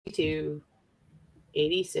72,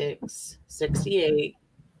 86, 68.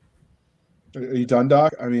 Are you done,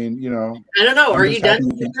 Doc? I mean, I don't know. I'm Are just you done? happy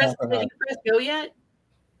you Did can count that. Chris go yet?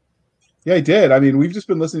 Yeah, I did. I mean, we've just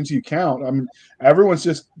been listening to you count. I mean, everyone's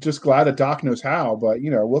just glad that Doc knows how, but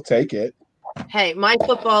we'll take it. Hey, my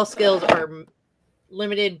football skills are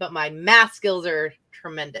limited, but my math skills are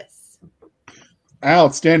tremendous.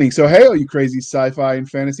 Outstanding. So, hey, all you crazy sci-fi and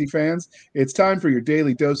fantasy fans, it's time for your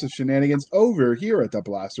daily dose of shenanigans over here at the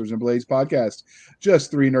Blasters and Blades podcast.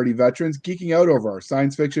 Just three nerdy veterans geeking out over our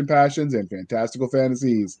science fiction passions and fantastical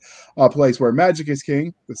fantasies. A place where magic is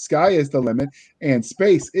king, the sky is the limit, and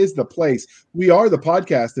space is the place. We are the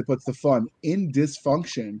podcast that puts the fun in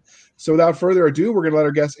dysfunction. So, without further ado, we're going to let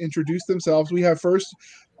our guests introduce themselves. We have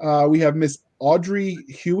Miss Audrey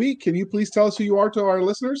Huey. Can you please tell us who you are to our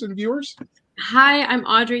listeners and viewers? Hi, I'm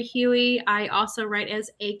Audrey Huey. I also write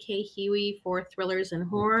as A.K. Huey for Thrillers and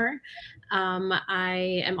Horror.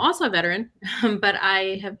 I am also a veteran, but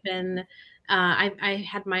I have been, I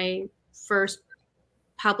had my first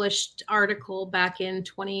published article back in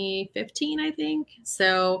 2015, I think.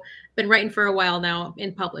 So been writing for a while now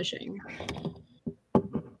in publishing.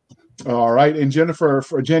 All right. And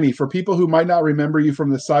Jenny, for people who might not remember you from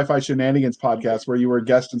the Sci-Fi Shenanigans podcast where you were a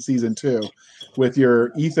guest in season 2 with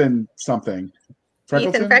your Ethan something.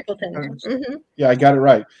 Ethan Freckleton. Mm-hmm. Yeah, I got it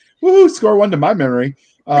right. Woohoo, score 1 to my memory.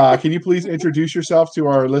 Can you please introduce yourself to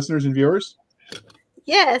our listeners and viewers?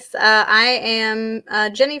 Yes, I am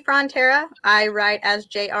Jenny Frontera. I write as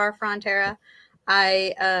J.R. Frontera.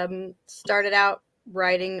 I started out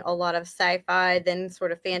writing a lot of sci-fi, then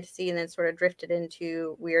sort of fantasy, and then sort of drifted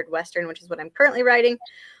into weird Western, which is what I'm currently writing.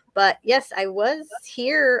 But yes, I was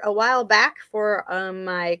here a while back for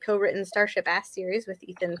my co-written Starship Ass series with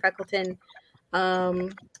Ethan Freckleton. I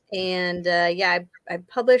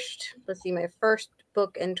published, my first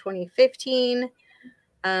book in 2015.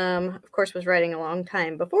 Of course, was writing a long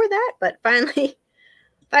time before that, but finally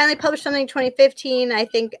published something in 2015. I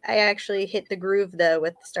think I actually hit the groove though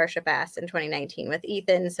with Starship Ass in 2019 with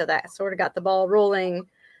Ethan, so that sort of got the ball rolling.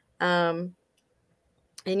 So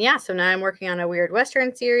now I'm working on a weird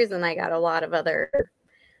Western series, and I got a lot of other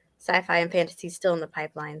sci-fi and fantasy still in the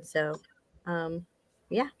pipeline. So,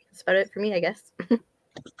 that's about it for me, I guess.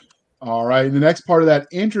 All right. The next part of that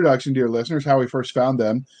introduction to your listeners, how we first found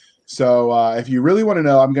them. So if you really want to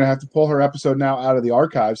know, I'm going to have to pull her episode now out of the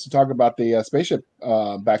archives to talk about the spaceship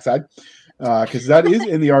backside, because that is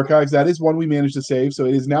in the archives. That is one we managed to save. So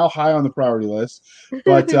it is now high on the priority list.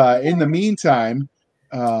 But in the meantime,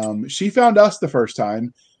 she found us the first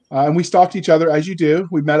time, and we stalked each other, as you do.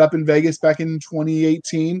 We met up in Vegas back in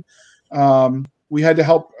 2018. We had to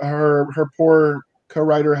help her poor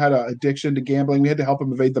co-writer had an addiction to gambling. We had to help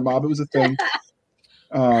him evade the mob. It was a thing.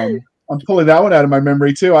 I'm pulling that one out of my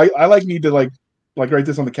memory too. I need to write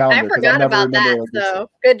this on the calendar. I forgot about that. So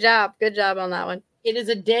good job on that one. It is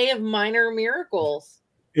a day of minor miracles.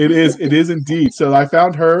 It is indeed. So I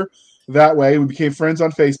found her that way. We became friends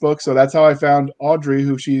on Facebook. So that's how I found Audrey,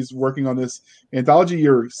 who she's working on this anthology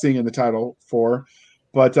you're seeing in the title for.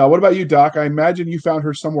 But what about you, Doc? I imagine you found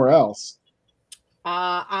her somewhere else.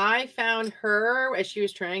 I found her as she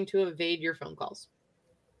was trying to evade your phone calls.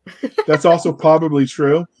 That's also probably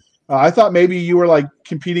true. I thought maybe you were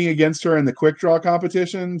competing against her in the quick draw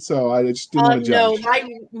competition, so I just didn't want to judge. No,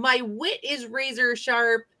 my wit is razor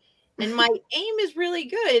sharp, and my aim is really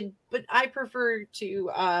good, but I prefer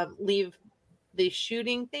to leave the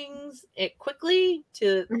shooting things quickly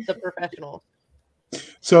to the professional.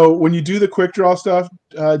 So when you do the quick draw stuff,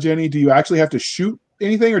 Jenny, do you actually have to shoot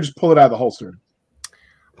anything, or just pull it out of the holster?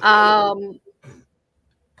 Pull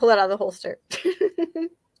it out of the holster.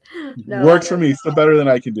 No, works for me. It's the better than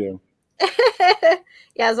I can do. Yeah,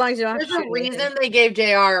 as long as you don't have There's to shoot a reason anything. they gave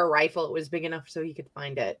JR a rifle. It was big enough so he could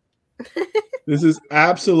find it. This is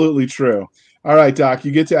absolutely true. All right, Doc,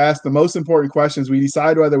 you get to ask the most important questions. We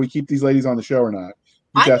decide whether we keep these ladies on the show or not.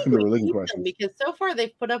 You can ask them the religion questions. Because so far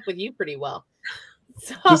they've put up with you pretty well.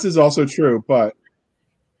 So, this is also true, but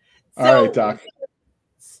all right, Doc.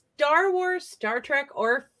 Star Wars, Star Trek,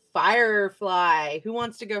 or Firefly? Who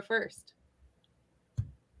wants to go first?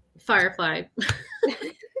 Firefly.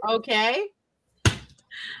 Okay.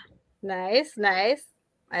 Nice.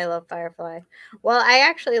 I love Firefly. Well, I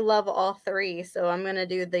actually love all three, so I'm gonna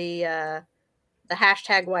do the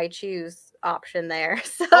hashtag why choose option there.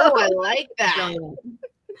 So I like that.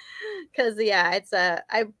 Because it's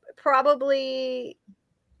probably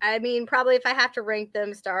if I have to rank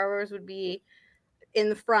them, Star Wars would be in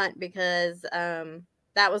the front because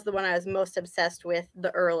that was the one I was most obsessed with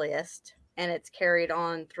the earliest, and it's carried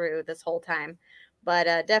on through this whole time.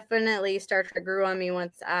 But definitely Star Trek grew on me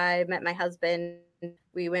once I met my husband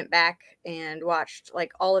we went back and watched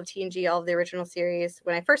like all of TNG, all of the original series.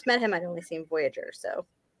 When I first met him, I'd only seen Voyager, so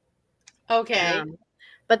Okay.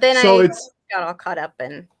 but then So I it's got all caught up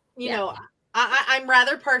and You know, I'm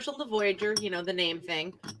rather partial to Voyager, you know, the name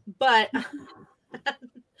thing, but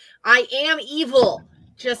I am evil.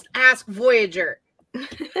 Just ask Voyager.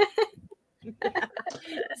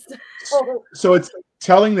 so it's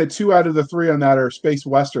telling that 2 out of the 3 on that are space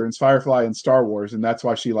westerns, Firefly and Star Wars, and that's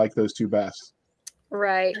why she liked those 2 best.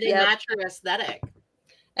 right. They match her aesthetic.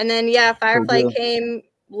 And then Firefly do. came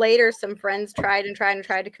later. Some friends tried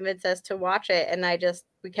to convince us to watch it, and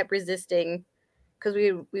we kept resisting because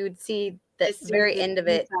we would see the very end of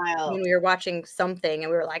it when we were watching something, and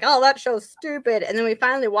we were like, "Oh, that show's stupid," and then we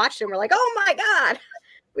finally watched it, and we're like, "Oh my god,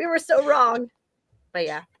 we were so wrong." But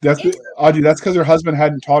yeah, Audrey, that's because her husband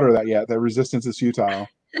hadn't taught her that yet. That resistance is futile.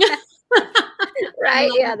 Right?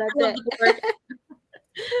 Yeah, that's it.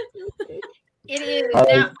 It is. All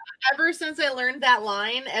Now, right. ever since I learned that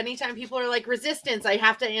line, anytime people are like resistance, I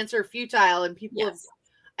have to answer futile. And people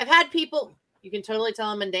I've had people, you can totally tell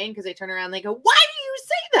I'm mundane because they turn around and they go, "Why do you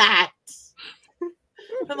say that?"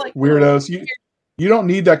 I'm like, Weirdos. You don't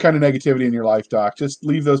need that kind of negativity in your life, Doc. Just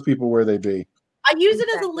leave those people where they be. I use it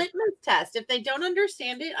as a litmus test. If they don't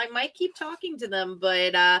understand it, I might keep talking to them,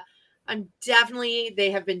 but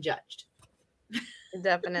they have been judged.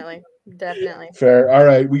 Definitely. Fair. All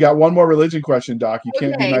right. We got one more religion question, Doc. You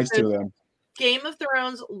can't be nice to them. Game of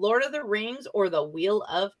Thrones, Lord of the Rings, or the Wheel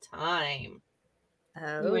of Time?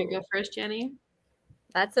 You want to go first, Jenny?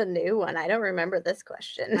 That's a new one. I don't remember this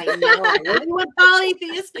question. I know. I really went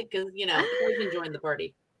polytheistic because, you know, we can join the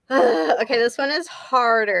party. Okay, this one is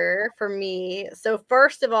harder for me. So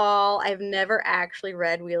first of all, I've never actually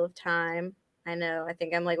read Wheel of Time. I know. I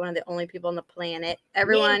think I'm like one of the only people on the planet.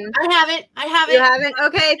 Everyone. I haven't. You haven't?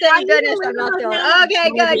 Okay, thank goodness I'm not the only.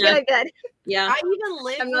 Okay, good. Yeah. I even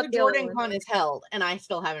live where Jordan Con is held, and I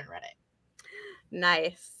still haven't read it.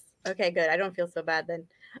 Nice. Okay, good. I don't feel so bad then.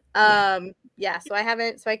 Yeah, so I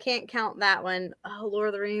haven't, so I can't count that one. Oh, Lord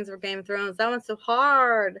of the Rings or Game of Thrones. That one's so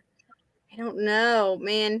hard. I don't know,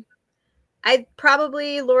 man. I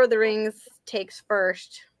probably Lord of the Rings takes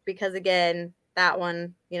first because again, that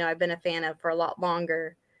one, you know, I've been a fan of for a lot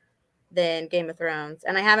longer than Game of Thrones.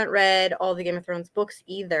 And I haven't read all the Game of Thrones books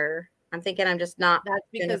either. I'm thinking I'm just not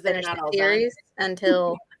going to finish the series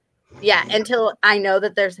until until I know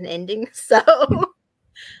that there's an ending. So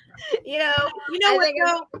you know what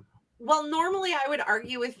though? Well, normally I would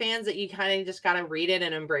argue with fans that you kind of just got to read it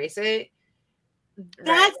and embrace it.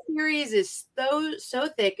 That series is so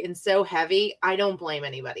thick and so heavy. I don't blame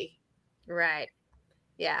anybody. Right.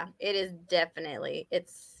 Yeah, it is definitely.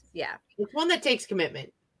 It's one that takes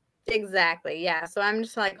commitment. Exactly. Yeah. So I'm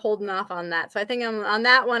just like holding off on that. So I think I'm on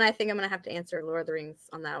that one. I think I'm going to have to answer Lord of the Rings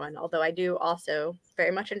on that one. Although I do also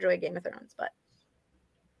very much enjoy Game of Thrones. But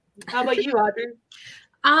how about you, Audrey?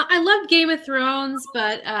 I love Game of Thrones,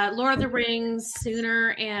 but Lord of the Rings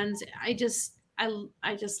sooner. And I just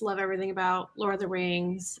love everything about Lord of the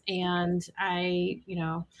Rings. And I,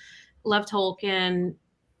 love Tolkien.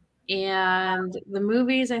 And the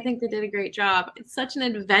movies, I think they did a great job. It's such an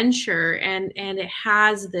adventure, and it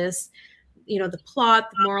has this, the plot,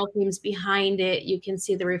 the moral themes behind it. You can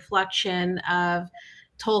see the reflection of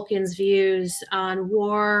Tolkien's views on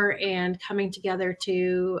war and coming together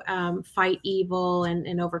to fight evil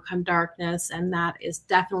and overcome darkness, and that is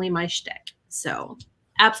definitely my shtick. So,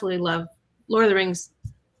 absolutely love Lord of the Rings,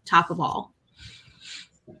 top of all.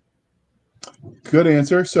 Good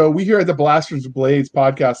answer. So we here at the Blasters Blades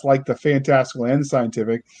podcast like the fantastical and the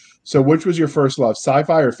scientific. So which was your first love,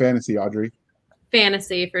 sci-fi or fantasy, Audrey?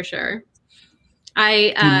 Fantasy for sure.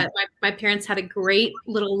 My parents had a great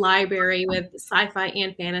little library with sci-fi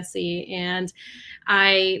and fantasy, and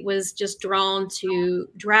I was just drawn to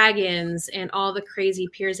dragons and all the crazy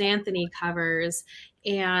Piers Anthony covers.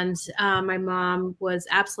 And my mom was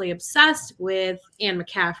absolutely obsessed with Anne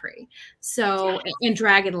McCaffrey, and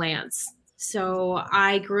Dragonlance. So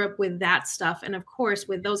I grew up with that stuff. And of course,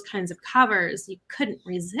 with those kinds of covers, you couldn't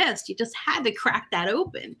resist. You just had to crack that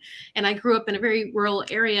open. And I grew up in a very rural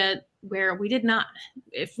area where we did not,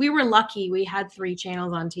 if we were lucky, we had 3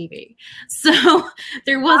 channels on TV. So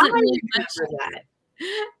there wasn't really much for that.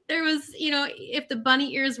 There was, if the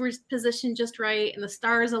bunny ears were positioned just right and the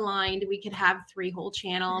stars aligned, we could have 3 whole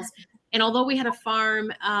channels. And although we had a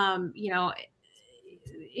farm,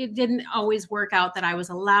 it didn't always work out that I was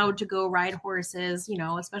allowed to go ride horses,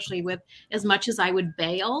 especially with as much as I would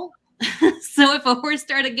bail. So if a horse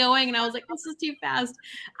started going and I was like, this is too fast,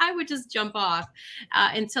 I would just jump off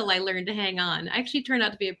until I learned to hang on. I actually turned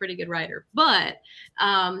out to be a pretty good rider. But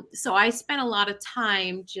so I spent a lot of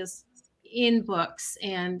time just in books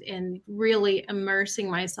and really immersing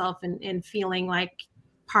myself and feeling like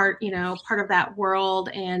part of that world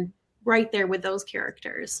and right there with those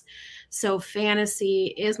characters. So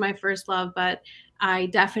fantasy is my first love, but I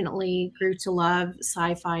definitely grew to love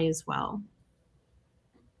sci-fi as well.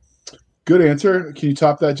 Good answer. Can you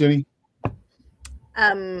top that, Jenny?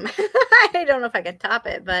 I don't know if I could top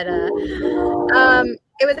it, but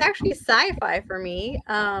it was actually sci-fi for me.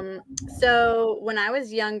 So when I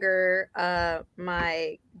was younger,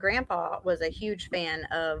 my grandpa was a huge fan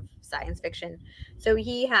of science fiction. So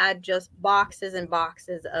he had just boxes and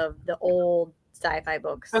boxes of the old sci-fi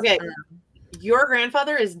books. Okay. Your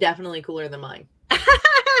grandfather is definitely cooler than mine.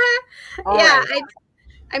 Yeah,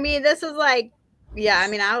 I mean, this was like, yeah, I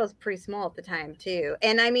mean, I was pretty small at the time too.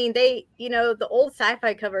 And I mean, they, the old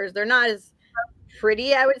sci-fi covers, they're not as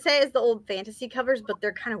pretty, I would say, as the old fantasy covers, but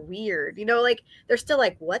they're kind of weird. Like they're still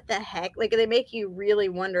like, what the heck? Like they make you really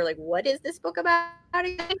wonder, like, what is this book about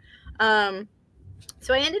again?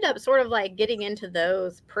 So I ended up sort of like getting into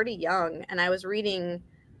those pretty young, and I was reading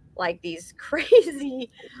like these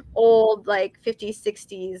crazy old like 50s,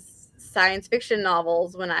 60s science fiction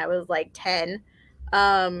novels when I was like 10.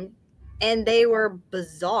 And they were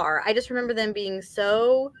bizarre. I just remember them being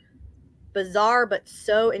so bizarre but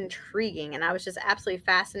so intriguing, and I was just absolutely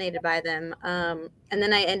fascinated by them. And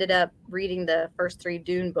then I ended up reading the first 3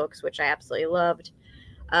 Dune books, which I absolutely loved.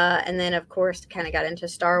 And then of course kind of got into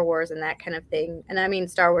Star Wars and that kind of thing. And I mean,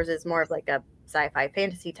 Star Wars is more of like a sci-fi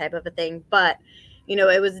fantasy type of a thing, but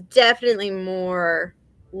it was definitely more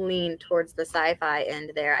lean towards the sci-fi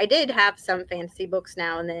end there. I did have some fantasy books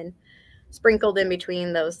now and then sprinkled in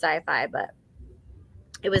between those sci-fi, but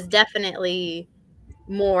it was definitely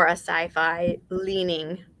more a sci-fi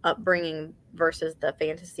leaning upbringing versus the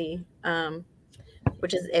fantasy,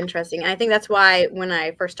 which is interesting. And I think that's why when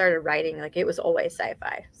I first started writing, like it was always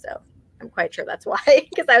sci-fi. So I'm quite sure that's why,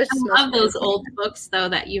 because I was just I love those old books though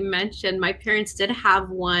that you mentioned. My parents did have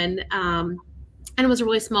one, and it was a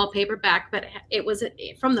really small paperback, but it was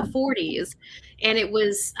from the 40s, and it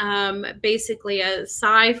was basically a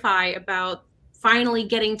sci-fi about finally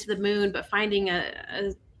getting to the moon, but finding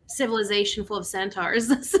a civilization full of centaurs.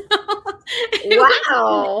 So,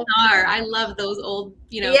 wow. I love those old,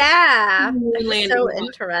 yeah, so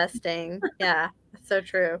interesting. Yeah, that's so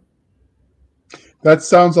true. That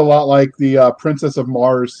sounds a lot like the Princess of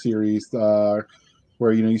Mars series, where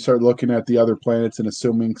you start looking at the other planets and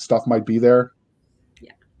assuming stuff might be there.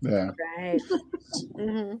 Yeah. Right.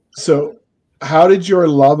 Mm-hmm. So, how did your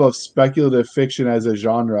love of speculative fiction as a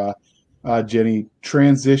genre, Jenny,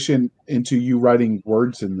 transition into you writing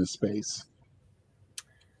words in this space?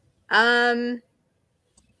 Man,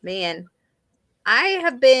 I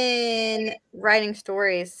have been writing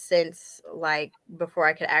stories since like before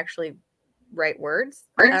I could actually write words.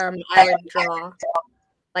 I would draw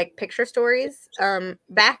like picture stories.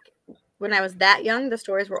 Back when I was that young, the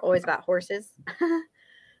stories were always about horses.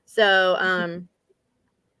 So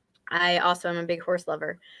I also am a big horse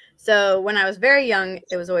lover. So when I was very young,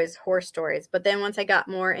 it was always horse stories. But then once I got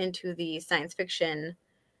more into the science fiction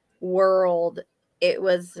world, it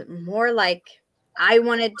was more like I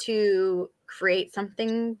wanted to create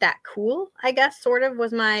something that cool, I guess, sort of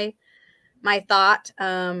was my thought.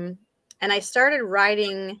 And I started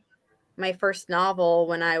writing my first novel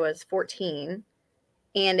when I was 14.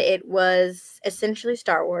 And it was essentially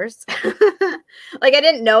Star Wars. Like I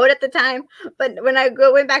didn't know it at the time, but when I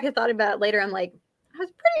went back and thought about it later, I'm like, I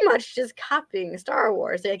was pretty much just copying Star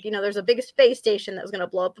Wars. Like, there's a big space station that was going to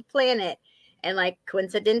blow up a planet. And like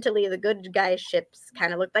coincidentally, the good guy ships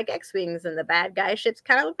kind of looked like X-Wings and the bad guy ships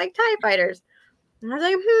kind of looked like TIE fighters. And I was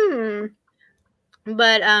like,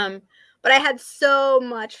 But I had so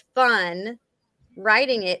much fun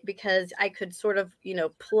writing it because I could sort of,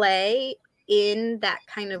 play in that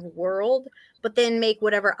kind of world, but then make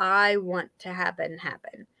whatever I want to happen.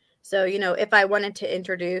 So, if I wanted to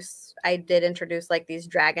introduce, I did introduce like these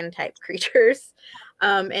dragon type creatures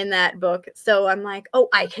in that book. So I'm like, oh,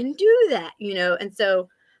 I can do that, And so,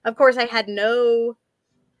 of course, I had no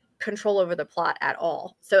control over the plot at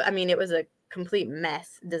all. So, I mean, it was a complete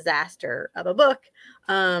mess, disaster of a book.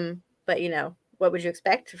 But, what would you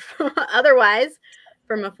expect otherwise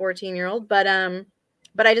from a 14-year-old?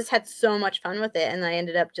 But I just had so much fun with it. And I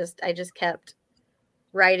ended up I just kept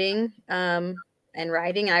writing and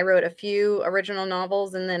writing. I wrote a few original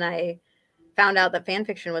novels, and then I found out that fan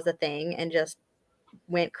fiction was a thing and just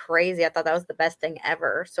went crazy. I thought that was the best thing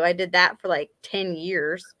ever. So I did that for like 10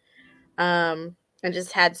 years and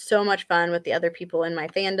just had so much fun with the other people in my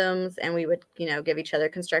fandoms. And we would, give each other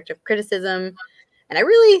constructive criticism. And I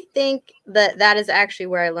really think that is actually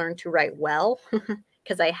where I learned to write well,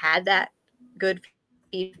 because I had that good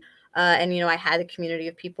feed. And, I had a community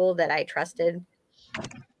of people that I trusted.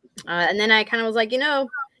 And then I kind of was like,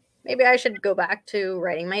 maybe I should go back to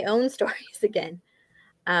writing my own stories again.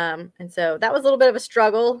 And so that was a little bit of a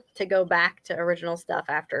struggle to go back to original stuff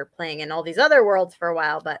after playing in all these other worlds for a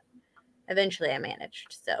while, but eventually I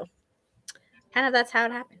managed. So kind of that's how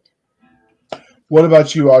it happened. What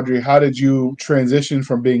about you, Audrey? How did you transition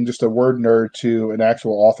from being just a word nerd to an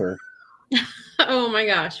actual author? Oh my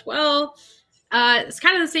gosh. Well, it's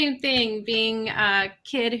kind of the same thing, being a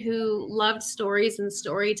kid who loved stories and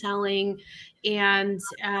storytelling, and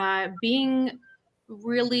being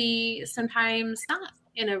really sometimes not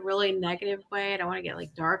in a really negative way. I don't want to get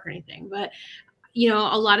like dark or anything, but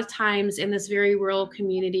a lot of times in this very rural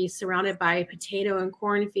community surrounded by potato and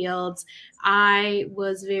cornfields, I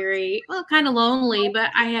was very, kind of lonely,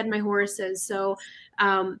 but I had my horses. So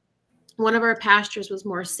one of our pastures was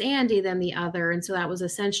more sandy than the other. And so that was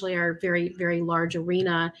essentially our very, very large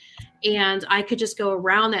arena. And I could just go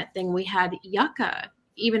around that thing. We had yucca.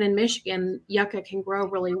 Even in Michigan, yucca can grow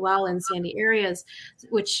really well in sandy areas,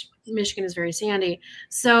 which Michigan is very sandy.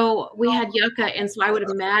 So we had yucca. And so I would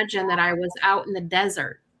imagine that I was out in the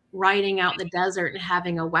desert, riding out in the desert and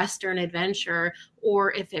having a Western adventure.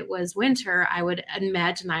 Or if it was winter, I would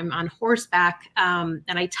imagine I'm on horseback. And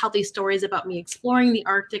I tell these stories about me exploring the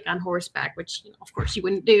Arctic on horseback, which, of course, you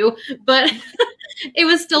wouldn't do. But it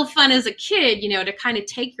was still fun as a kid, to kind of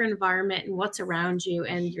take your environment and what's around you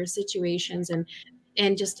and your situations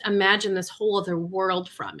and just imagine this whole other world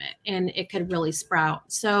from it, and it could really sprout.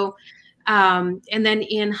 So, and then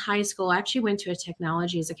in high school, I actually went to a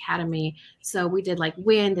technologies academy. So we did like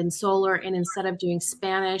wind and solar, and instead of doing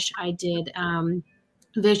Spanish, I did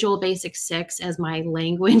Visual Basic 6 as my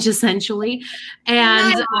language, essentially.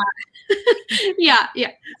 And yeah.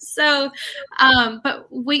 So, but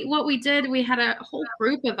what we did, we had a whole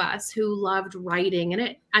group of us who loved writing,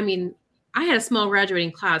 and I had a small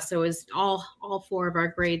graduating class, so it was all 4 of our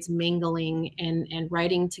grades mingling and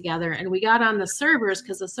writing together. And we got on the servers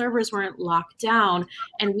because the servers weren't locked down,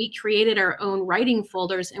 and we created our own writing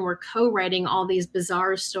folders, and we're co-writing all these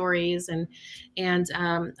bizarre stories. And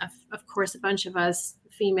of course, a bunch of us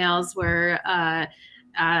females were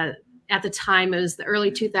at the time, it was the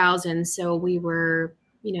early 2000s, so we were,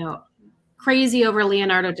 crazy over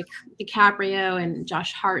Leonardo DiCaprio, and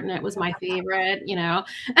Josh Hartnett was my favorite,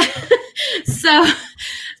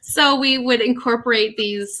 So we would incorporate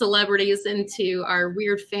these celebrities into our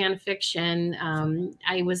weird fan fiction.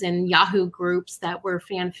 I was in Yahoo groups that were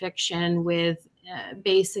fan fiction with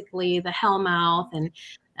basically the Hellmouth and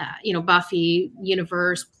Buffy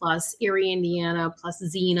universe plus Erie, Indiana plus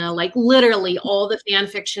Xena, like literally all the fan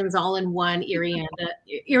fictions all in one Erie,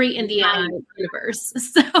 Indiana universe.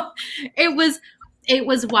 So it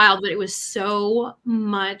was wild, but it was so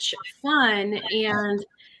much fun. And,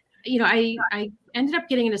 I ended up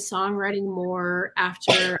getting into songwriting more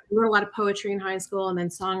after I wrote a lot of poetry in high school, and then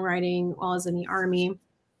songwriting while I was in the Army.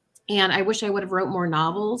 And I wish I would have wrote more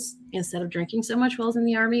novels instead of drinking so much while I was in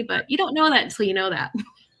the Army, but you don't know that until you know that.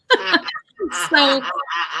 So,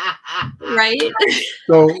 right.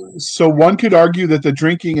 So one could argue that the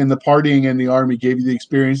drinking and the partying in the Army gave you the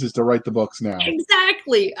experiences to write the books now.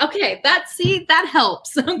 Exactly. Okay. That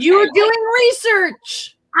helps. Okay. You were doing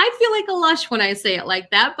research. I feel like a lush when I say it like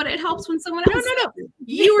that, but it helps when someone else. No.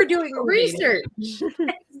 You were doing research.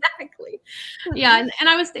 Exactly. Yeah. And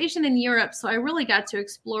I was stationed in Europe, so I really got to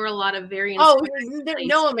explore a lot of very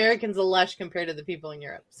no Americans are lush compared to the people in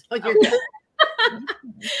Europe. So you're good.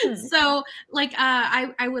 So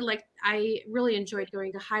I really enjoyed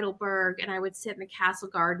going to Heidelberg, and I would sit in the castle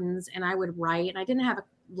gardens and I would write, and I didn't have a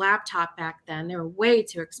laptop back then. They were way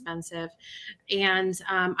too expensive. And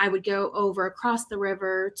I would go over across the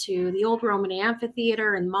river to the old Roman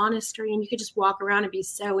amphitheater and monastery, and you could just walk around and be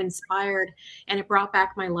so inspired. And it brought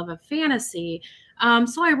back my love of fantasy.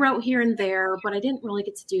 So I wrote here and there, but I didn't really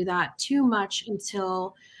get to do that too much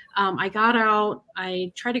until I got out.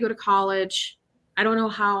 I tried to go to college. I don't know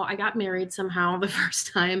how. I got married somehow the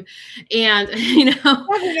first time. And, I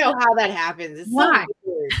don't know how that happens. It's why?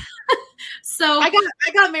 So weird. So I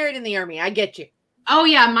got married in the Army. I get you. Oh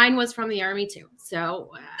yeah, mine was from the Army too.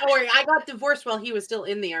 So don't worry, I got divorced while he was still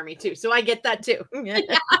in the Army too. So I get that too. Yeah,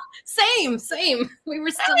 same. We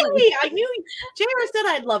were still. I knew JR said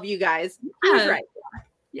I'd love you guys. He was right.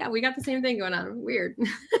 Yeah, we got the same thing going on. Weird.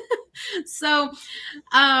 So,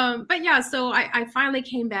 but yeah, so I finally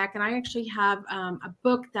came back, and I actually have a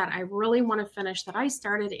book that I really want to finish that I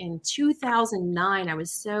started in 2009. I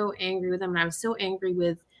was so angry with them, and I was so angry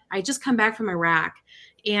with. I just come back from Iraq,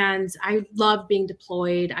 And I love being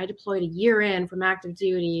deployed. I deployed a year in from active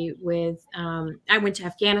duty with, I went to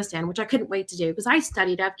Afghanistan, which I couldn't wait to do because I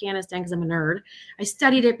studied Afghanistan because I'm a nerd. I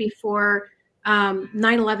studied it before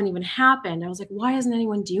 9/11 even happened. I was like, why isn't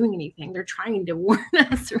anyone doing anything? They're trying to warn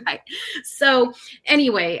us, right? So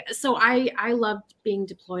anyway, so I loved being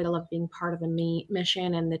deployed. I loved being part of a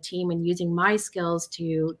mission and the team and using my skills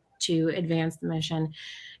to advance the mission.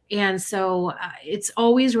 And so it's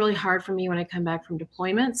always really hard for me when I come back from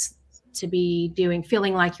deployments to be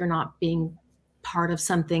feeling like you're not being part of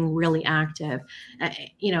something really active,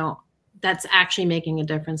 that's actually making a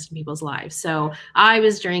difference in people's lives. So I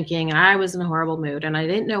was drinking and I was in a horrible mood and I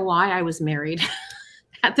didn't know why I was married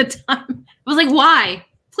at the time. I was like, why?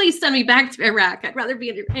 Please send me back to Iraq. I'd rather be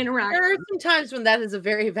in Iraq. There are some times when that is a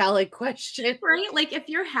very valid question. Right? Like if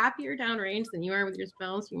you're happier downrange than you are with your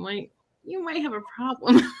spouse, you might have a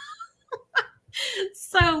problem.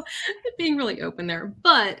 So being really open there.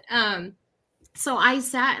 But so I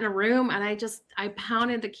sat in a room and I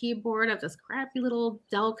pounded the keyboard of this crappy little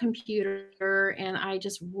Dell computer and I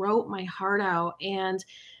just wrote my heart out. And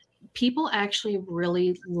people actually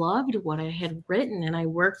really loved what I had written. And I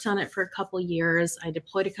worked on it for a couple of years. I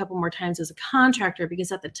deployed a couple more times as a contractor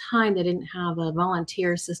because at the time they didn't have a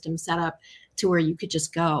volunteer system set up to where you could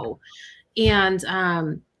just go. And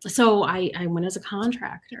so I went as a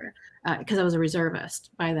contractor because I was a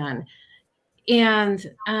reservist by then. And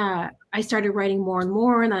I started writing more and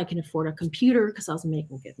more, and I can afford a computer because I was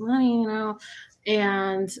making good money,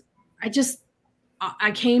 And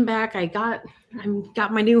I came back. I got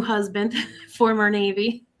my new husband, former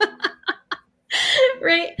Navy,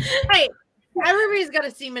 right? Hey, everybody's got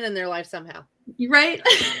a seaman in their life somehow, right?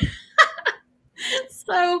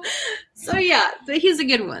 So yeah, he's a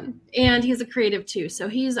good one, and he's a creative too. So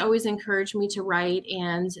he's always encouraged me to write,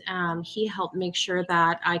 and he helped make sure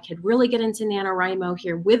that I could really get into NaNoWriMo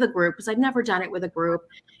here with a group because I'd never done it with a group.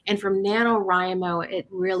 And from NaNoWriMo, it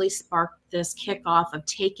really sparked this kickoff of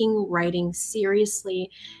taking writing seriously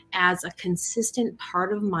as a consistent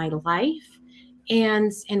part of my life,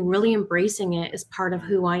 and really embracing it as part of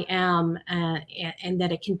who I am, and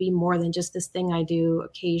that it can be more than just this thing I do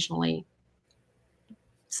occasionally.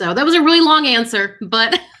 So that was a really long answer,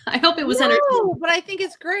 but I hope it was entertaining. But I think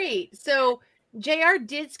it's great. So JR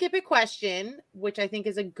did skip a question, which I think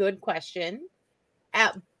is a good question,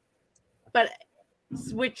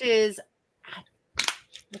 which is,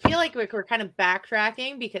 I feel like we're kind of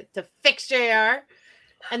backtracking because to fix JR,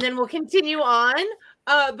 and then we'll continue on.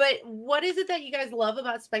 But what is it that you guys love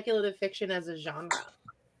about speculative fiction as a genre?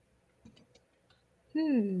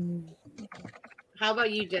 How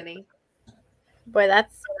about you, Jenny? Boy,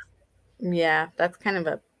 that's kind of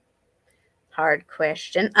a hard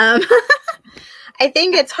question. I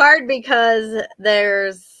think it's hard because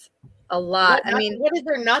there's a lot. What is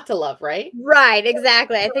there not to love, right? Right,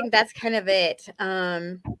 exactly. I think that's kind of it.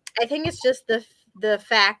 I think it's just the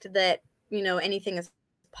fact that, anything is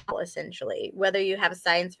possible, essentially, whether you have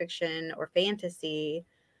science fiction or fantasy,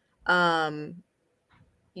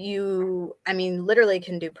 you literally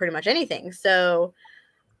can do pretty much anything. So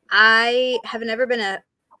I have never been a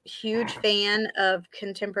huge fan of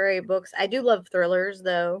contemporary books. I do love thrillers,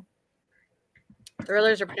 though.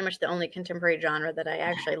 Thrillers are pretty much the only contemporary genre that I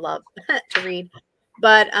actually love to read.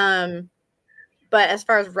 But as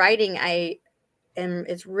far as writing,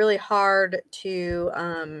 it's really hard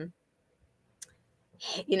to,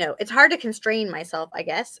 it's hard to constrain myself, I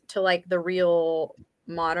guess, to like the real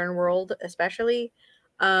modern world, especially.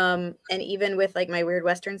 And even with like my Weird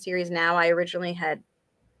Western series now, I originally had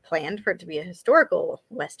planned for it to be a historical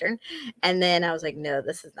Western. And then I was like, no,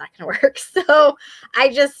 this is not going to work. So I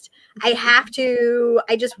just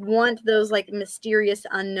want those like mysterious,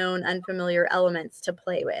 unknown, unfamiliar elements to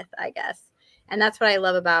play with, I guess. And that's what I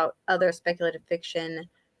love about other speculative fiction,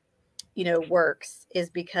 works, is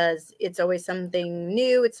because it's always something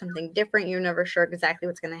new. It's something different. You're never sure exactly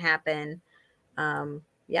what's going to happen.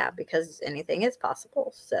 Because anything is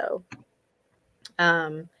possible. So,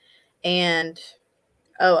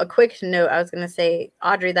 a quick note, I was going to say,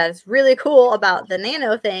 Audrey, that is really cool about the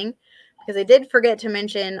nano thing, because I did forget to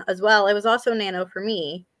mention as well, it was also nano for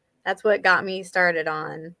me. That's what got me started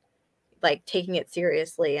on like taking it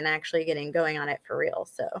seriously and actually getting going on it for real.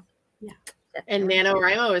 So, yeah. Definitely. And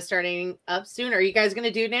NaNoWriMo is starting up soon. Are you guys going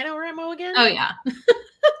to do NaNoWriMo again? Oh, yeah.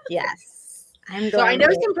 Yes. So I know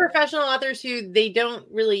some professional authors who they don't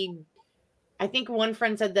really, I think one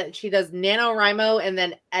friend said that she does NaNoWriMo and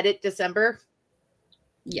then edit December.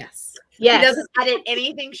 Yes. She doesn't edit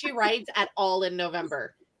anything she writes at all in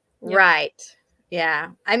November. Right. Yeah.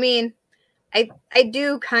 I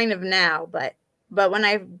do kind of now, but But when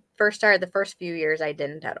I first started, the first few years, I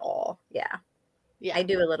didn't at all. Yeah. I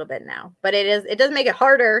do a little bit now, but it does make it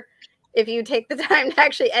harder if you take the time to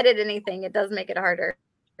actually edit anything. It does make it harder.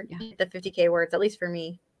 Yeah. The 50K words, at least for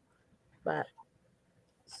me. But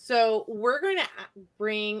so we're going to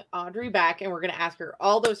bring Audrey back, and we're going to ask her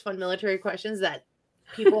all those fun military questions that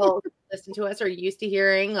people listen to us are used to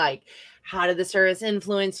hearing, like how did the service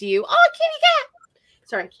influence you? Oh, kitty cat.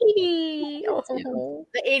 Sorry, kitty. Oh.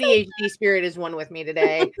 The ADHD spirit is one with me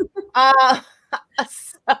today. But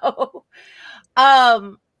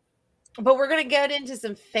we're going to get into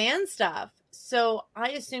some fan stuff. So I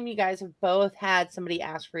assume you guys have both had somebody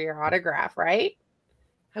ask for your autograph, right?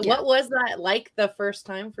 Yeah. What was that like the first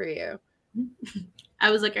time for you?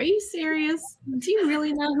 I was like, are you serious? Do you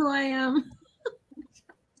really know who I am?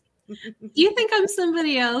 Do you think I'm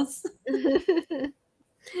somebody else?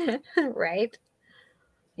 Right.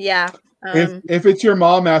 Yeah. If it's your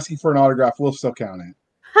mom asking for an autograph, we'll still count it.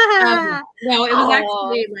 No, it was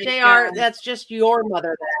actually like, JR, that's just your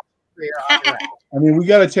mother that asked for your autograph. I mean, we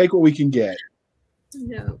got to take what we can get.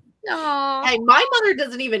 No. Hey, my mother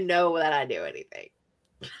doesn't even know that I do anything.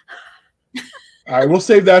 All right, we'll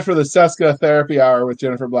save that for the Seska Therapy Hour with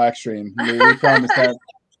Jennifer Blackstream. We promise that.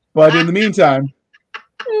 But in the meantime.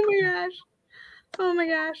 Oh my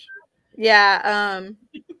gosh. Yeah.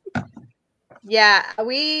 Yeah,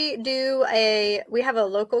 we have a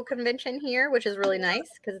local convention here, which is really nice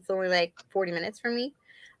because it's only like 40 minutes from me.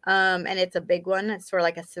 And it's a big one. It's sort of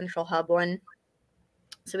like a central hub one.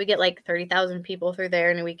 So we get like 30,000 people through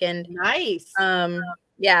there in a weekend. Nice.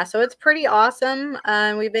 Yeah, so it's pretty awesome.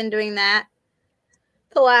 We've been doing that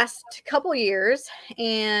the last couple years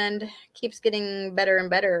and keeps getting better and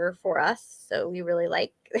better for us. So we really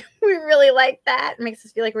like that. It makes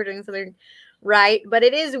us feel like we're doing something right. But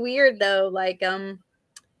it is weird though. Like,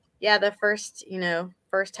 yeah, the first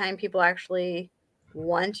time people actually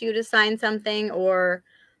want you to sign something, or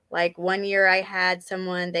like one year I had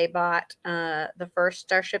someone, they bought the first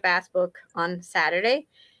Starship Ass book on Saturday,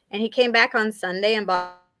 and he came back on Sunday and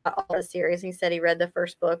bought all the series. And he said he read the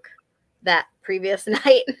first book that previous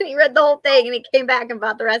night. He read the whole thing and he came back and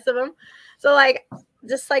bought the rest of them. So like,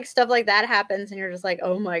 just like stuff like that happens and you're just like,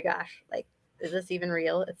 oh my gosh, like, is this even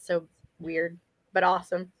real? It's so weird, but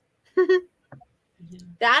awesome.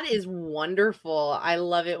 That is wonderful. I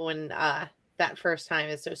love it when that first time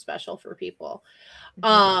is so special for people.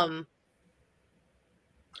 Have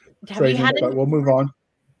Crazy, you had but we'll move on.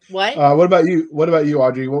 What? What about you? What about you,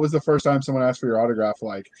 Audrey? What was the first time someone asked for your autograph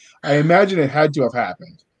like? I imagine it had to have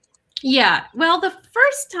happened. Yeah. Well, the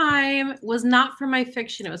first time was not for my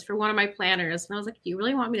fiction. It was for one of my planners. And I was like, you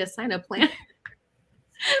really want me to sign a planner?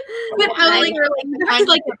 But I was like,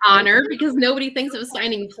 like an honor because nobody thinks of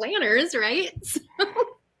signing planners, right?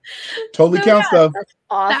 Totally counts though. That's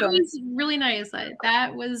awesome. That was really nice.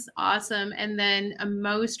 That was awesome. And then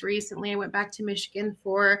most recently, I went back to Michigan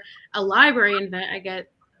for a library event I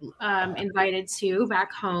get invited to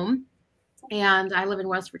back home. And I live in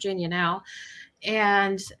West Virginia now.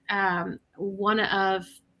 And one of,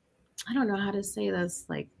 I don't know how to say this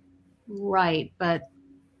like right, but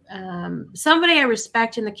somebody I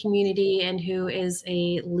respect in the community and who is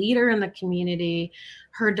a leader in the community,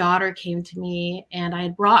 her daughter came to me and I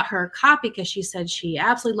had brought her a copy because she said she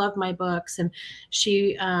absolutely loved my books. And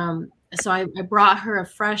she, so I brought her a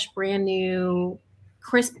fresh, brand new,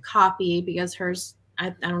 crisp copy because hers, I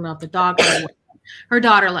don't know if the dog, her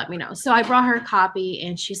daughter let me know. So I brought her a copy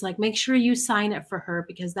and she's like, make sure you sign it for her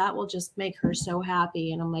because that will just make her so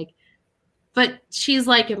happy. And I'm like, but she's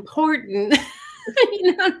like important.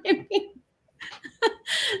 You know what I mean?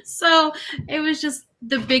 So it was just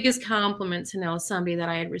the biggest compliment to know somebody that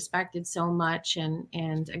I had respected so much and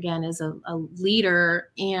again as a leader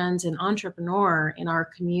and an entrepreneur in our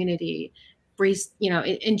community,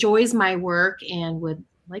 it enjoys my work and would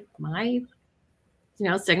like my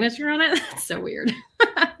signature on it. That's so weird.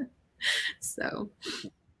 So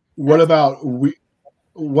what about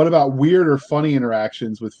weird or funny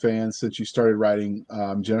interactions with fans since you started writing,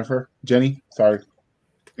 Jenny? Sorry.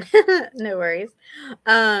 No worries.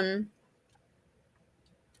 Well,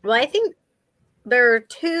 I think there are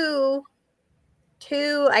two,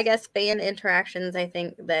 I guess, fan interactions I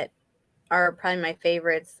think that are probably my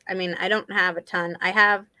favorites. I mean, I don't have a ton. I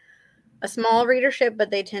have a small readership, but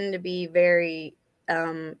they tend to be very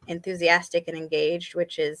enthusiastic and engaged,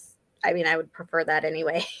 which is, I mean, I would prefer that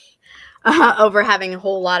anyway. Over having a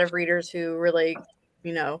whole lot of readers who really,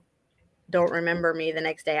 don't remember me the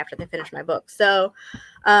next day after they finish my book. So,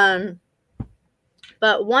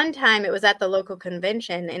 but one time it was at the local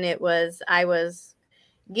convention and I was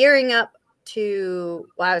gearing up to,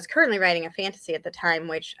 I was currently writing a fantasy at the time,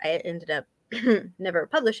 which I ended up never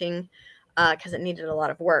publishing because it needed a lot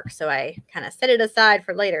of work. So I kind of set it aside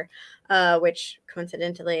for later, which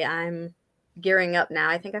coincidentally I'm gearing up now.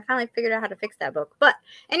 I think I finally figured out how to fix that book. But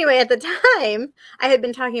anyway, at the time, I had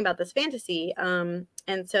been talking about this fantasy. And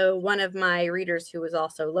so one of my readers who was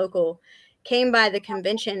also local came by the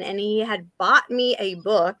convention, and he had bought me a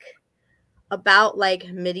book about like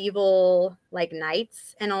medieval like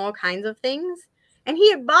knights and all kinds of things. And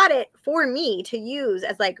he had bought it for me to use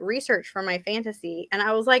as like research for my fantasy. And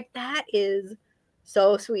I was like, that is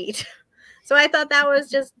so sweet. So I thought that was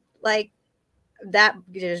just like, that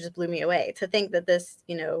just blew me away to think that this,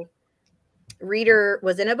 you know, reader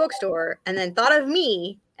was in a bookstore and then thought of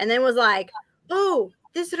me and then was like, oh,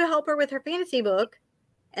 this would help her with her fantasy book.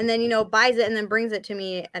 And then, you know, buys it and then brings it to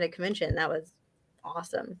me at a convention. That was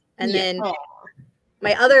awesome. And then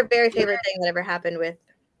my other very favorite thing that ever happened with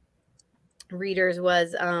readers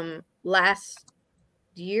was last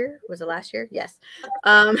year. Was it last year? Yes.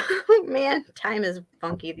 Man, time is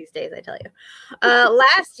funky these days, I tell you.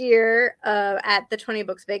 Last year at the 20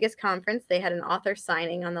 Books Vegas conference, they had an author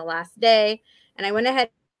signing on the last day, and I went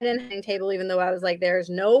ahead and table, even though I was like, there's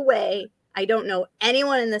no way, I don't know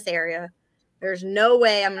anyone in this area, there's no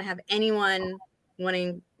way I'm gonna have anyone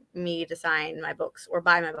wanting me to sign my books or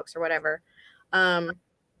buy my books or whatever. I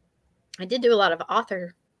did do a lot of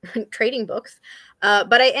author trading books,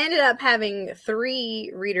 but I ended up having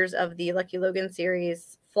 3 readers of the Lucky Logan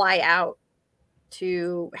series fly out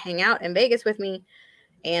to hang out in Vegas with me,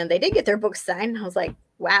 and they did get their books signed. I was like,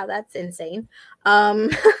 wow, that's insane.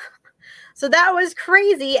 So that was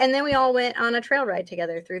crazy. And then we all went on a trail ride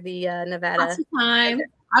together through the Nevada. Lots of time.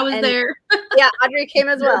 I was there. Yeah, Audrey came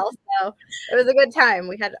as well. So it was a good time.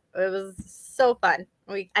 It was so fun.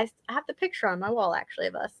 I have the picture on my wall actually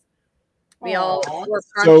of us. We all were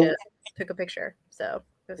conscious, took a picture. So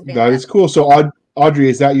it was fantastic. That is cool. So Audrey,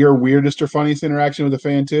 is that your weirdest or funniest interaction with a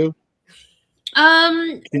fan too?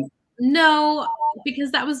 No,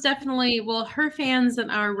 because that was definitely, well, her fans and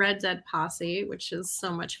our Red Dead posse, which is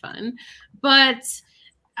so much fun. But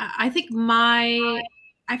I think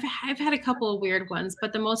I've had a couple of weird ones,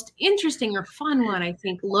 but the most interesting or fun one, I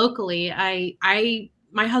think locally,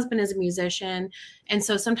 my husband is a musician. And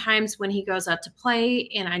so sometimes when he goes out to play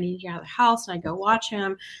and I need to get out of the house and I go watch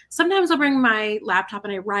him, sometimes I'll bring my laptop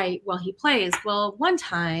and I write while he plays. Well, one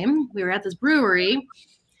time we were at this brewery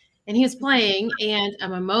and he was playing and a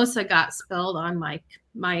mimosa got spilled on my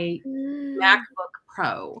MacBook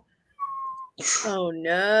Pro. Oh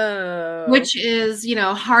no. Which is,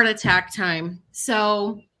 heart attack time.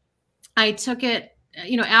 So I took it,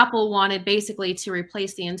 Apple wanted basically to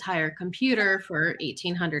replace the entire computer for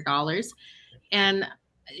 $1,800. And,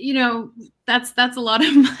 that's a lot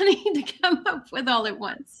of money to come up with all at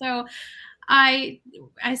once. So I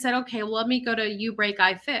said, okay, well, let me go to YouBreak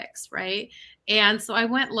iFix, right? And so I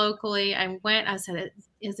went locally. I said,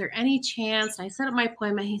 is there any chance? And I set up my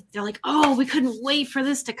appointment. They're like, oh, we couldn't wait for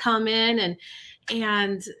this to come in.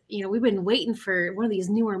 And we've been waiting for one of these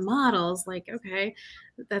newer models. Like, okay,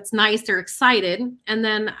 that's nice. They're excited. And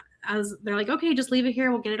then they're like, okay, just leave it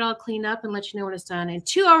here. We'll get it all cleaned up and let you know when it's done. And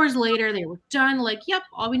 2 hours later, they were done. Like, yep,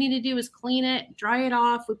 all we need to do is clean it, dry it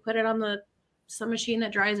off. We put it on some machine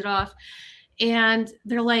that dries it off. And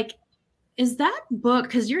they're like, is that book,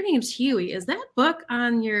 because your name's Huey, is that book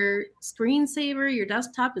on your screensaver, your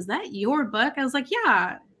desktop, is that your book? I was like,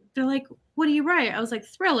 yeah. They're like, what do you write? I was like,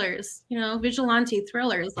 thrillers, vigilante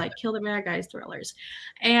thrillers, like kill the bad guys thrillers.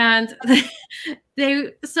 And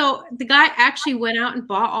so the guy actually went out and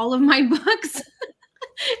bought all of my books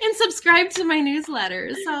and subscribed to my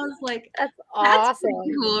newsletter. So I was like, that's awesome. That's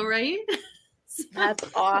pretty cool, right?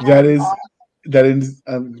 That's awesome. That is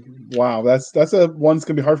wow. That's one's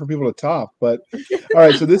gonna be hard for people to top. But all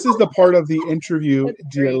right, so this is the part of the interview,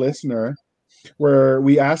 dear listener, where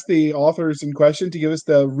we ask the authors in question to give us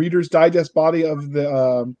the Reader's Digest body of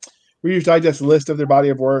the Reader's Digest list of their body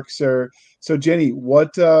of works. So Jenny,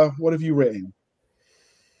 what have you written?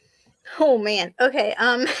 Oh man. Okay.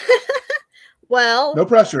 Well, no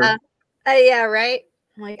pressure. Yeah, right.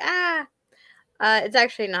 I'm like, it's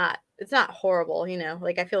actually not. It's not horrible,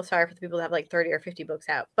 like I feel sorry for the people that have like 30 or 50 books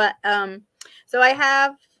out. But so I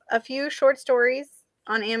have a few short stories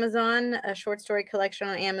on Amazon, a short story collection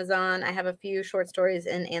on Amazon. I have a few short stories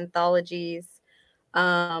in anthologies.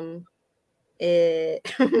 I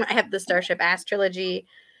have the Starship Ass trilogy,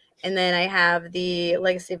 and then I have the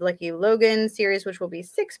Legacy of Lucky Logan series, which will be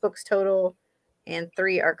 6 books total, and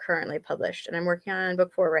 3 are currently published. And I'm working on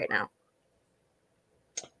book 4 right now.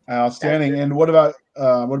 Outstanding. And what about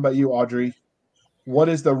you, Audrey? What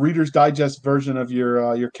is the Reader's Digest version of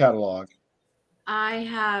your catalog? I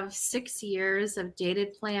have 6 years of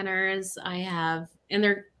dated planners. And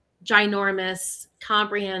they're ginormous,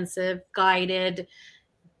 comprehensive, guided,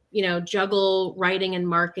 juggle writing and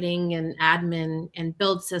marketing and admin and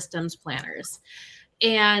build systems planners.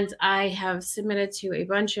 And I have submitted to a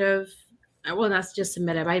bunch of, well, not just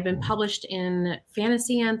submitted, I've been published in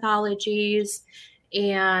fantasy anthologies.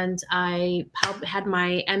 And I had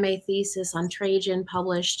my MA thesis on Trajan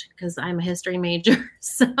published because I'm a history major.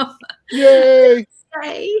 So, Yay!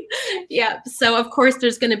 Yeah. So, of course,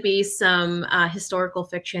 there's going to be some historical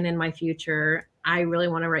fiction in my future. I really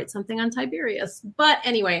want to write something on Tiberius. But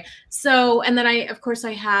anyway, and then I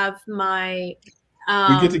have my.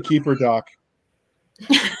 We get to keep her, Doc.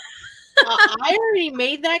 I already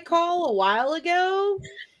made that call a while ago.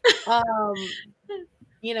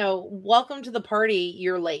 Welcome to the party.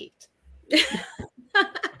 You're late.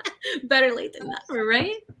 Better late than never,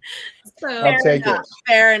 right? So I'll take it.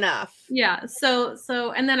 Fair enough. Yeah. So,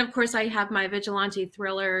 and then of course I have my vigilante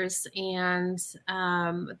thrillers, and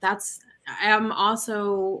I'm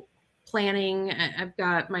also planning. I've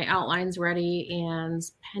got my outlines ready and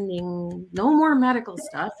pending. No more medical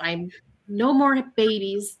stuff. No more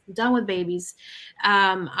babies. Done with babies.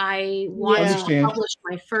 I want to publish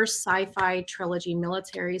my first sci-fi trilogy,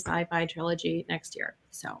 military sci-fi trilogy next year.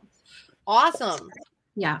 So awesome.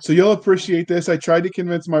 Yeah. So you'll appreciate this. I tried to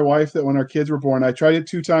convince my wife that when our kids were born, I tried it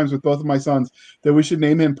 2 times with both of my sons, that we should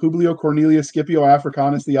name him Publio Cornelius Scipio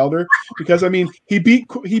Africanus the Elder, because I mean he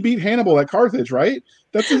beat Hannibal at Carthage, right?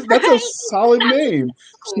 That's a solid name.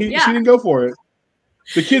 She didn't go for it.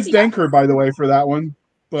 The kids thank her, by the way, for that one.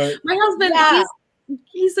 But my husband,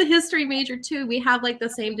 he's a history major too. We have like the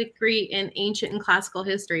same degree in ancient and classical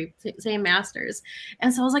history, same masters.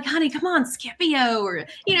 And so I was like, honey, come on, Scipio, or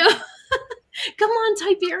come on,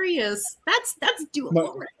 Tiberius. That's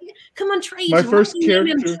doable, right? Come on, Trajan. My first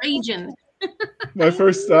character, Trajan. My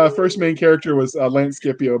first main character was Lance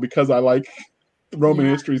Scipio, because I like Roman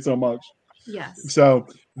history so much. Yes. So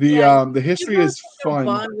the history is fun.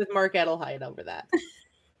 Bond with Mark Edelheid over that.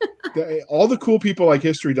 All the cool people like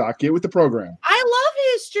history, Doc. Get with the program. I love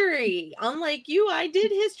history. Unlike you, I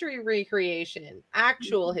did history recreation,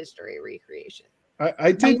 actual history recreation.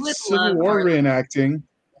 I did Civil War reenacting.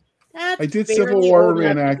 That's I did Civil War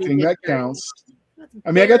reenacting. That counts.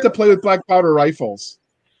 I mean, I got to play with black powder rifles.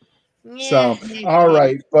 Yeah. So, all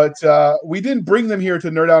right. But we didn't bring them here to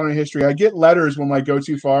nerd out on history. I get letters when I go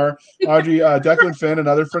too far. Audrey, Declan Finn,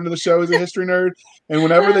 another friend of the show, is a history nerd. And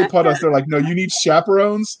whenever they put us, they're like, no, you need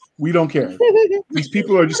chaperones. We don't care. These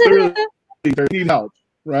people are just literally, they need help,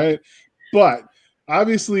 right? But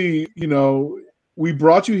obviously, we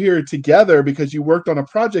brought you here together because you worked on a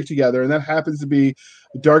project together, and that happens to be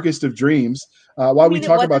Darkest of Dreams. While we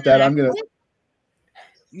talk about that, I'm going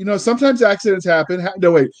to... sometimes accidents happen.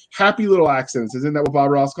 No, wait. Happy little accidents. Isn't that what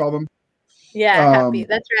Bob Ross called them? Yeah, happy.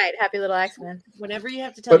 That's right. Happy little accidents. Whenever you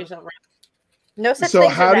have to tell yourself right. No such thing. So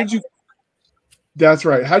how did you... That's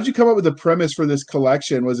right. How did you come up with the premise for this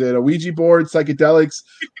collection? Was it a Ouija board, psychedelics,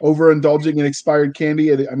 overindulging in expired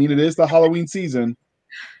candy? I mean, it is the Halloween season.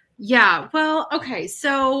 Yeah. Well, okay.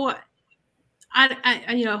 So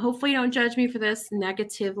I hopefully you don't judge me for this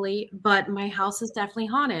negatively, but my house is definitely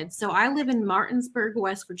haunted. So I live in Martinsburg,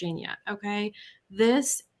 West Virginia. Okay.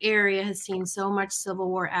 This area has seen so much Civil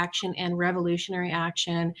War action and Revolutionary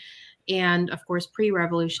action. And of course,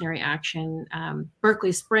 pre-Revolutionary action.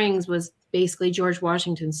 Berkeley Springs was basically George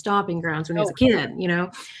Washington's stomping grounds when he was a kid,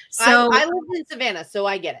 So I lived in Savannah, so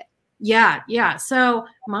I get it. Yeah. Yeah. So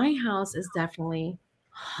my house is definitely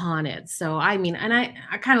haunted. So I mean, and I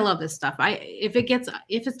kind of love this stuff. If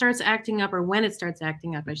it starts acting up, or when it starts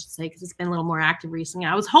acting up, I should say, because it's been a little more active recently.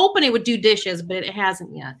 I was hoping it would do dishes, but it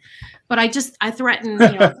hasn't yet. But I threatened,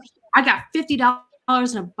 I got $50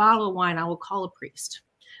 in a bottle of wine, I will call a priest.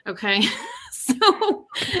 Okay. So,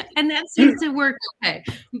 and that seems to work okay.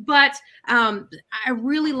 But I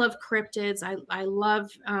really love cryptids. I love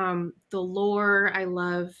the lore. I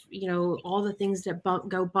love, all the things that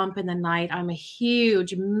go bump in the night. I'm a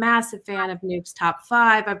huge, massive fan of Nuke's Top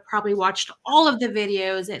 5. I've probably watched all of the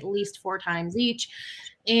videos at least 4 times each.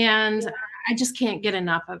 And I just can't get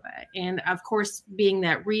enough of it. And of course, being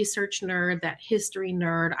that research nerd, that history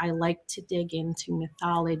nerd, I like to dig into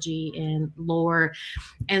mythology and lore.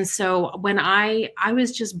 And so when I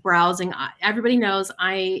was just browsing, everybody knows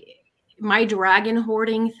my dragon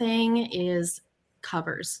hoarding thing is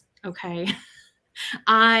covers. Okay.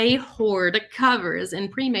 I hoard covers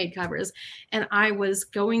and pre-made covers. And I was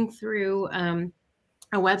going through a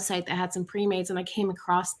website that had some pre-mades, and I came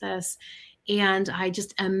across this. And I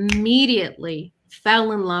just immediately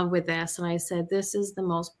fell in love with this, and I said, this is the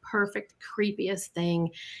most perfect, creepiest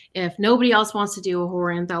thing. If nobody else wants to do a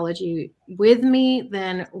horror anthology with me,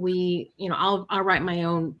 then I'll write my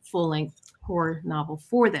own full-length horror novel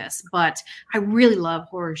for this. But I really love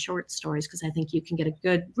horror short stories because I think you can get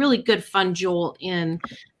a really good fun jolt in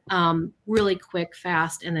really quick,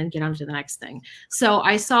 fast, and then get on to the next thing. So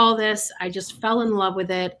I saw this, I just fell in love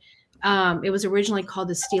with it. It was originally called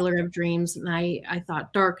The Stealer of Dreams, and I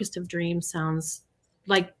thought Darkest of Dreams sounds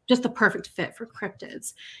like just the perfect fit for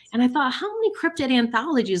cryptids. And I thought, how many cryptid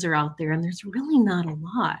anthologies are out there? And there's really not a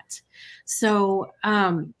lot. So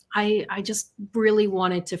I just really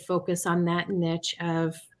wanted to focus on that niche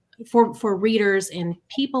of for readers and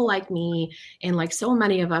people like me and like so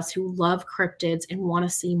many of us who love cryptids and want to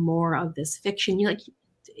see more of this fiction.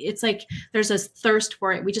 It's like there's this thirst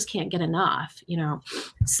for it. We just can't get enough,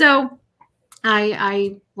 So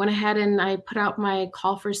I went ahead and I put out my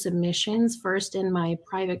call for submissions first in my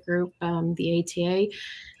private group, the ATA,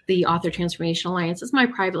 the Author Transformation Alliance. It's my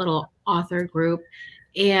private little author group.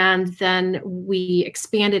 And then we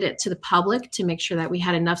expanded it to the public to make sure that we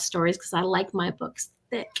had enough stories because I like my books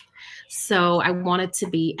thick. So I wanted to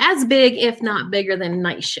be as big, if not bigger than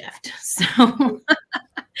Night Shift.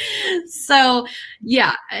 So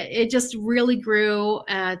yeah, it just really grew,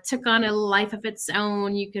 took on a life of its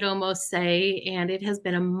own, you could almost say. And it has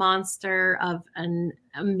been a monster of an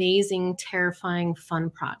amazing, terrifying, fun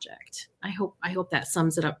project. I hope that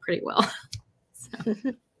sums it up pretty well. So.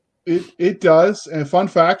 It does. And fun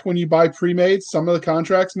fact, when you buy pre-made, some of the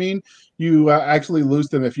contracts mean you actually lose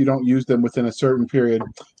them if you don't use them within a certain period.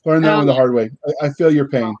 Learn that one the hard way. I feel your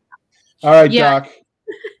pain. All right, yeah.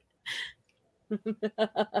 Doc.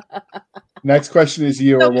 Next question is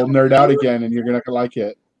you, or we'll nerd out again and you're going to like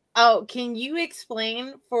it. Oh, can you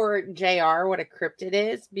explain for JR what a cryptid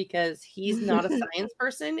is? Because he's not a science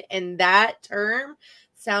person, and that term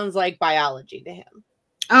sounds like biology to him.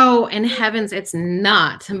 Oh, and heavens, it's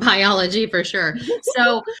not biology for sure.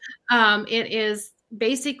 So it is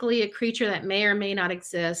basically a creature that may or may not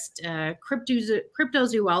exist.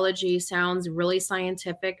 Cryptozoology sounds really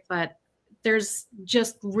scientific, but there's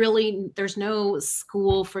no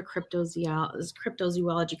school for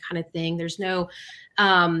cryptozoology kind of thing. There's no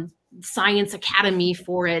science academy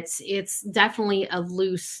for it. It's definitely a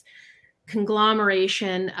loose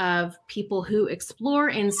conglomeration of people who explore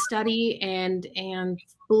and study and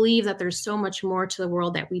believe that there's so much more to the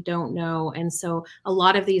world that we don't know. And so a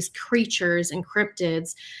lot of these creatures and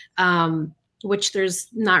cryptids, which there's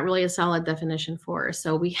not really a solid definition for.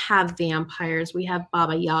 So we have vampires, we have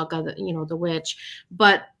Baba Yaga, the witch,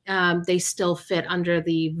 but they still fit under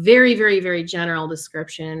the very, very, very general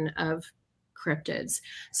description of cryptids.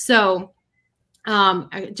 So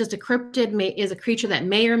just a cryptid is a creature that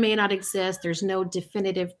may or may not exist. There's no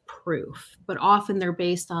definitive proof, but often they're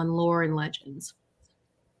based on lore and legends.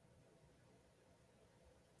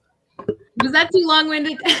 Was that too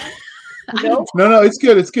long-winded? Nope. No, it's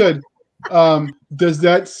good. It's good. Does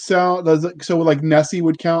that sound? So like Nessie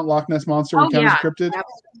would count? Loch Ness Monster would count as a cryptid?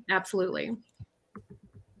 Absolutely.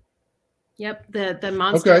 Yep. The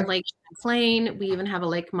monster in Lake Champlain. We even have a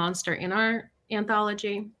lake monster in our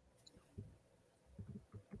anthology.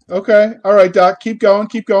 Okay. All right, Doc. Keep going.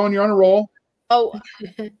 You're on a roll. Oh,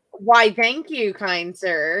 why? Thank you, kind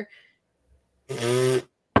sir.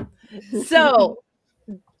 So,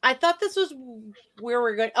 I thought this was where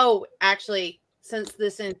we're going. Oh, actually, since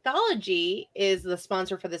this anthology is the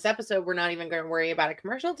sponsor for this episode, we're not even going to worry about a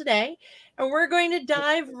commercial today, and we're going to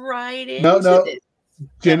dive right into this.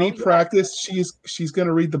 Jenny practiced. She's going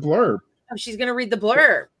to read the blurb. Oh, she's going to read the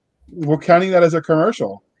blurb. We're counting that as a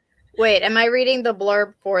commercial. Wait, am I reading the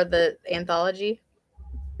blurb for the anthology?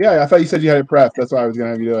 Yeah, I thought you said you had it prepped. That's why I was going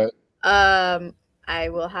to have you do it. I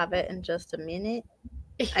will have it in just a minute.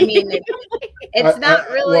 I mean, it's not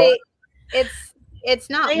really. It's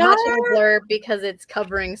not much of a blurb because it's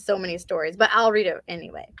covering so many stories. But I'll read it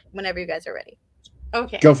anyway whenever you guys are ready.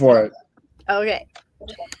 Okay, go for it. Okay.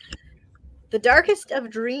 The Darkest of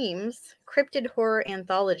Dreams Cryptid Horror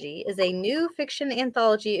Anthology is a new fiction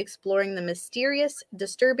anthology exploring the mysterious,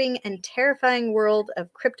 disturbing, and terrifying world of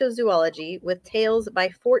cryptozoology with tales by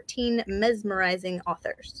 14 mesmerizing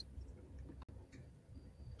authors.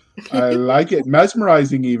 I like it.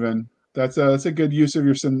 Mesmerizing, even. That's a good use of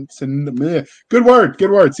your good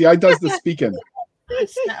word. See, I does the speaking. Okay,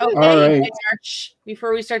 all right.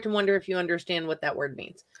 Before we start to wonder if you understand what that word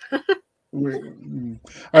means. All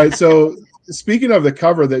right. So speaking of the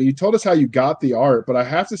cover, that you told us how you got the art, but I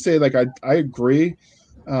have to say, like, I agree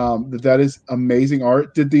that is amazing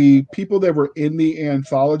art. Did the people that were in the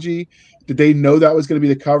anthology, did they know that was going to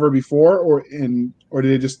be the cover before, or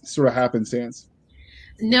did it just sort of happenstance?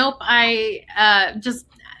 Nope.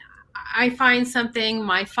 I find something,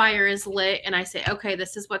 my fire is lit, and I say, okay,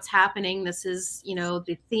 this is what's happening. This is,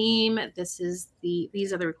 the theme.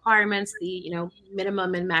 These are the requirements, the,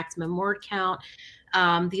 minimum and maximum word count.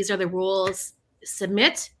 These are the rules.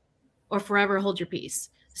 Submit or forever hold your peace.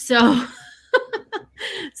 So,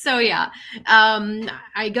 so yeah,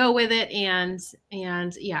 I go with it. And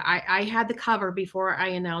yeah, I had the cover before I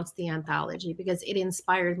announced the anthology because it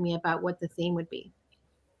inspired me about what the theme would be.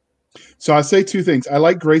 So I say two things. I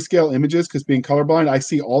like grayscale images because being colorblind, I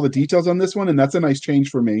see all the details on this one, and that's a nice change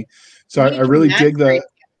for me. So I really dig the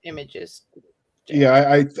images.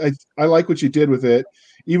 Yeah, I like what you did with it.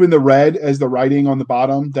 Even the red as the writing on the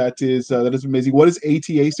bottom, that is amazing. What does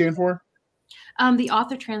ATA stand for? The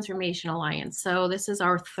Author Transformation Alliance. So this is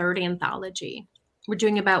our third anthology. We're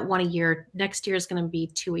doing about one a year. Next year is going to be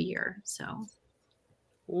 2 a year. So,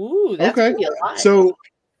 ooh, that's okay. So,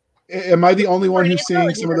 am I the only one who's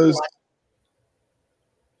seeing some of those?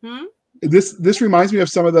 This reminds me of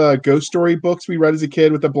some of the ghost story books we read as a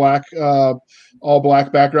kid with the black, all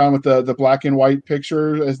black background with the black and white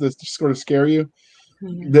picture as the sort of scare you.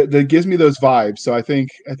 That gives me those vibes. So I think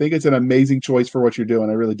it's an amazing choice for what you're doing.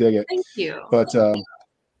 I really dig it. Thank you. But let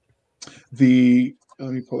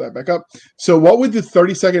me pull that back up. So what would the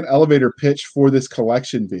 30-second elevator pitch for this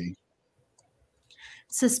collection be?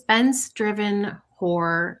 Suspense-driven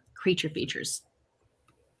horror creature features.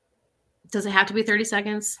 Does it have to be 30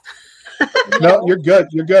 seconds? No, you're good.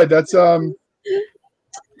 You're good. That's so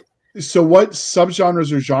what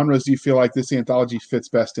subgenres or genres do you feel like this anthology fits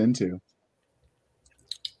best into?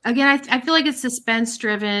 Again, I feel like it's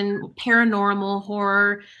suspense-driven, paranormal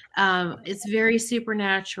horror. It's very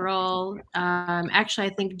supernatural. Actually, I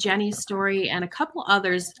think Jenny's story and a couple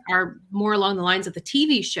others are more along the lines of the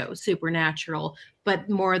TV show Supernatural, but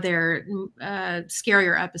more their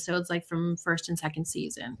scarier episodes, like from first and second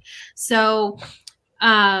season. So,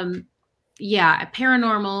 yeah,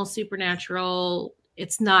 paranormal, supernatural.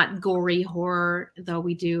 It's not gory horror, though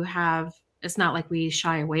we do have. It's not like we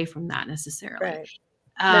shy away from that necessarily. Right.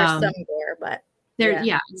 There's some gore, but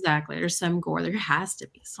yeah, exactly. There's some gore. There has to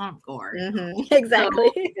be some gore. Mm-hmm.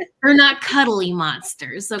 Exactly. So, we're not cuddly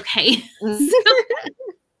monsters, okay?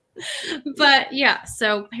 But yeah,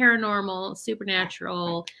 so paranormal,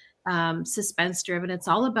 supernatural, suspense-driven. It's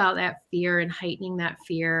all about that fear and heightening that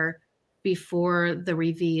fear before the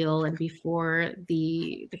reveal and before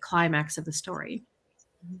the climax of the story.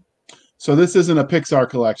 So this isn't a Pixar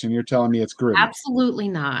collection. You're telling me it's gritty. Absolutely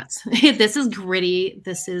not. This is gritty.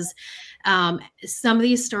 This is some of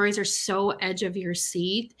these stories are so edge of your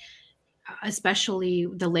seat, especially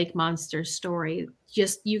the Lake Monster story.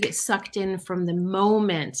 Just you get sucked in from the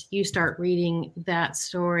moment you start reading that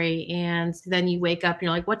story, and then you wake up and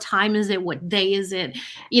you're like, what time is it? What day is it?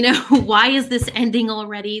 Why is this ending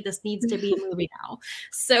already? This needs to be a movie now.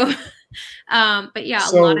 So, but yeah,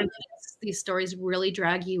 a lot of these stories really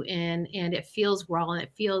drag you in, and it feels raw and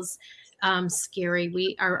it feels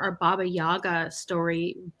scary. Our Baba Yaga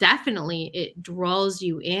story, definitely it draws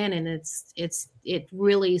you in, and it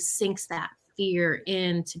really sinks that fear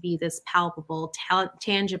in to be this palpable,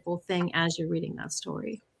 tangible thing as you're reading that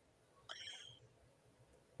story.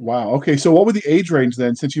 Wow. Okay. So what would the age range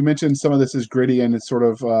then, since you mentioned some of this is gritty and it's sort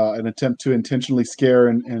of an attempt to intentionally scare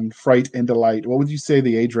and fright and delight, what would you say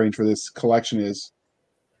the age range for this collection is?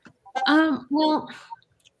 Well,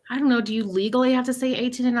 I don't know. Do you legally have to say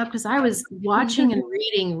 18 and up? Because I was watching and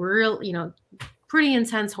reading real, pretty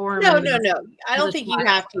intense horror. No. I don't think you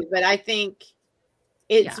have to, but I think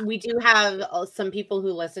we do have some people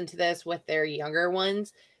who listen to this with their younger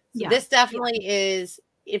ones. So this definitely is,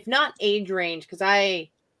 if not age range, because I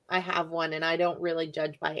have one and I don't really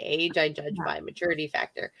judge by age. I judge by maturity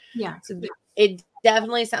factor. Yeah. So it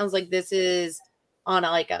definitely sounds like this is on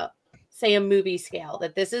a movie scale,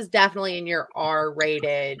 that this is definitely in your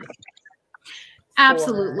R-rated.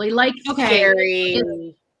 Absolutely. Like, okay, scary,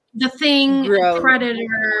 The Thing, gross.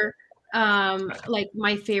 Predator, like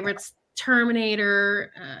my favorites,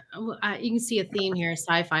 Terminator. You can see a theme here.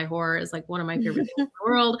 Sci-fi horror is like one of my favorite things in the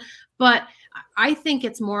world, but I think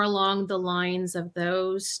it's more along the lines of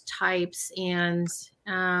those types, and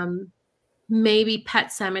maybe Pet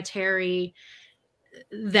Sematary,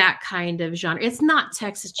 that kind of genre. It's not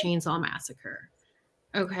Texas Chainsaw Massacre,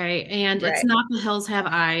 okay, and it's not The Hills Have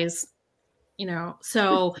Eyes,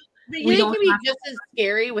 so we don't can be just as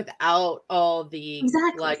scary without all the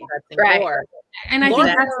blood and gore. And I think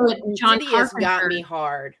that's what John Carpenter got me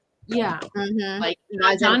hard. Yeah, like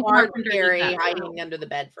John Carpenter hiding under the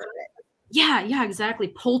bed for a bit. Yeah, exactly.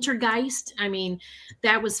 Poltergeist. I mean,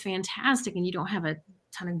 that was fantastic, and you don't have a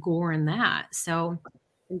ton of gore in that, so.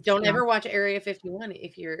 And don't Yeah. ever watch Area 51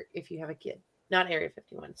 if you have a kid. Not Area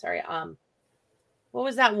 51, sorry. What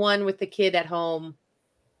was that one with the kid at home?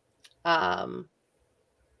 Oh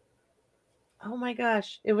my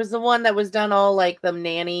gosh. It was the one that was done all like the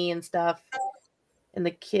nanny and stuff. And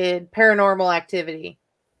the kid, Paranormal Activity.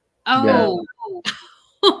 Oh,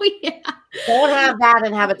 oh yeah. Don't have that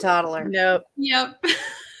and have a toddler. Nope. Yep.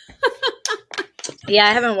 Yeah,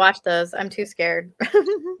 I haven't watched those. I'm too scared.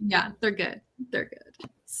 Yeah, they're good. They're good.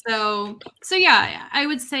 So yeah, I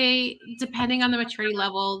would say depending on the maturity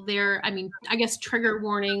level, I guess trigger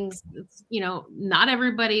warnings, not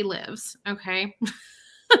everybody lives. Okay.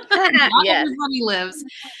 Not Yes. everybody lives.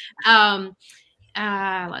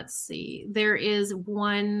 Let's see. There is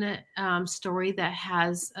one story that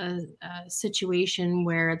has a situation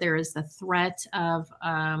where there is the threat of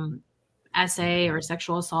SA or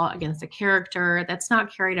sexual assault against a character that's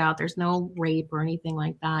not carried out. There's no rape or anything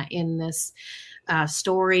like that in this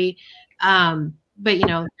story. But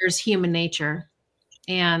there's human nature,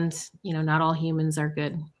 and not all humans are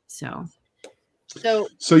good. So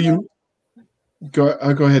you go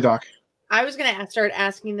ahead, Doc. I was going to start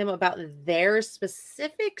asking them about their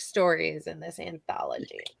specific stories in this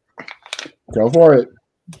anthology. Go for it.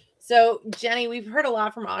 So, Jenny, we've heard a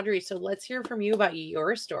lot from Audrey, so let's hear from you about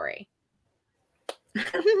your story.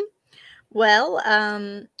 Well,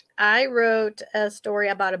 I wrote a story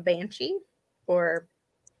about a banshee, or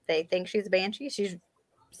they think she's a banshee. She's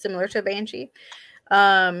similar to a banshee.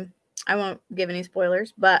 I won't give any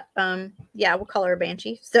spoilers, but yeah, we'll call her a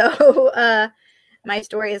banshee. So my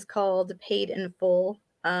story is called Paid in Full.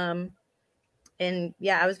 And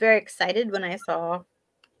yeah, I was very excited when I saw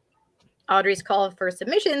Audrey's call for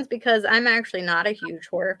submissions because I'm actually not a huge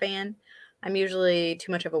horror fan. I'm usually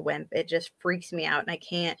too much of a wimp. It just freaks me out and I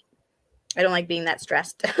don't like being that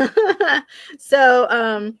stressed.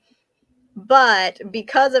 So, but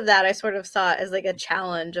because of that, I sort of saw it as like a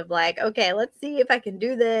challenge of like, okay, let's see if I can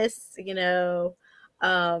do this, because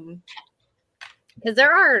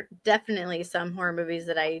there are definitely some horror movies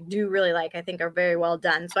that I do really like. I think are very well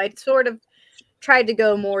done. So I sort of tried to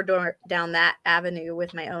go more down that avenue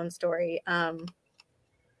with my own story. And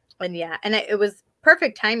yeah, and it was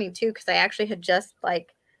perfect timing too, because I actually had just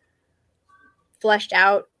like fleshed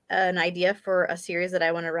out an idea for a series that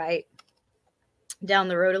I want to write down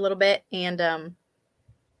the road a little bit. And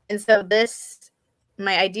so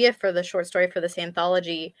my idea for the short story for this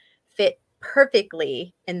anthology fit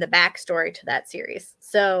perfectly in the backstory to that series.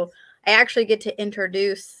 So I actually get to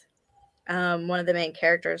introduce one of the main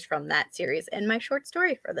characters from that series in my short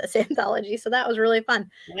story for this anthology. So that was really fun.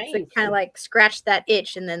 Nice. So it kind of like scratched that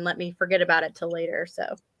itch and then let me forget about it till later.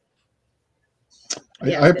 So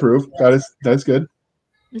I approve. That's good.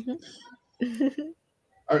 Mm-hmm.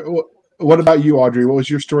 All right, what about you, Audrey? What was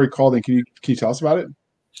your story called, and can you tell us about it?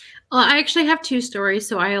 Well, I actually have 2 stories,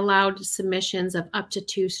 so I allowed submissions of up to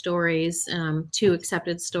 2 stories, 2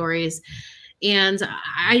 accepted stories. And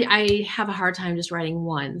I have a hard time just writing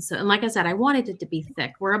one. So, and like I said, I wanted it to be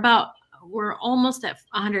thick. We're almost at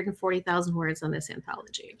 140,000 words on this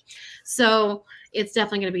anthology. So it's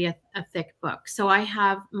definitely going to be a thick book. So I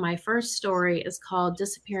have my first story is called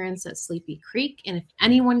Disappearance at Sleepy Creek. And if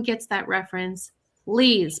anyone gets that reference,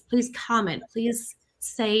 please comment. Please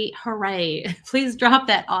say hooray. Please drop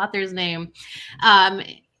that author's name.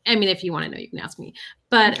 I mean, if you want to know, you can ask me.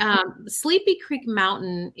 But Sleepy Creek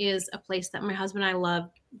Mountain is a place that my husband and I love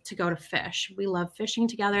to go to fish. We love fishing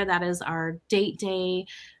together. That is our date day.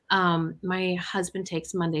 My husband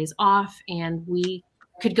takes Mondays off, and we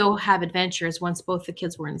could go have adventures once both the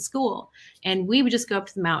kids were in school. And we would just go up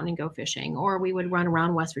to the mountain and go fishing, or we would run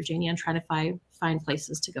around West Virginia and try to find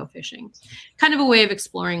places to go fishing. Kind of a way of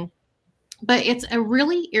exploring. But it's a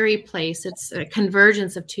really eerie place. It's a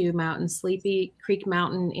convergence of 2 mountains, Sleepy Creek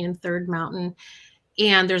Mountain and Third Mountain.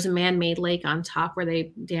 And there's a man-made lake on top where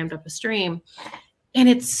they dammed up a stream. And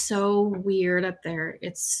it's so weird up there.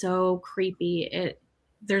 It's so creepy.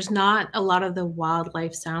 There's not a lot of the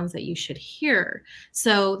wildlife sounds that you should hear.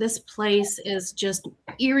 So this place is just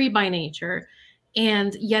eerie by nature.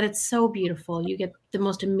 And yet it's so beautiful. You get the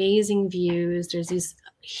most amazing views. There's these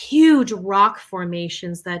huge rock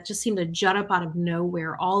formations that just seem to jut up out of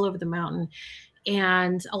nowhere all over the mountain.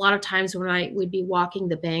 And a lot of times when I would be walking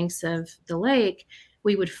the banks of the lake,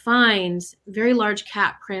 we would find very large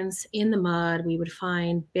cat prints in the mud. We would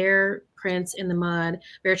find bear prints in the mud,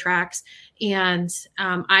 bear tracks. And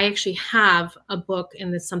I actually have a book,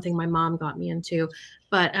 and it's something my mom got me into,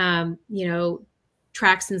 but,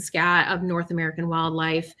 tracks and scat of North American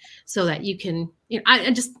wildlife so that you can, I'm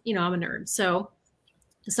a nerd. So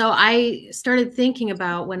So I started thinking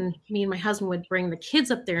about when me and my husband would bring the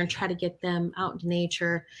kids up there and try to get them out into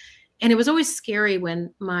nature. And it was always scary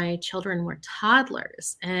when my children were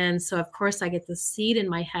toddlers. And so, of course, I get this seed in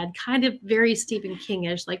my head, kind of very Stephen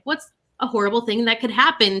King-ish, like, what's a horrible thing that could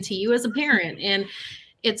happen to you as a parent? And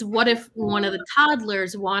it's, what if one of the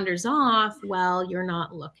toddlers wanders off while you're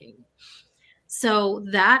not looking? So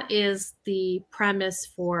that is the premise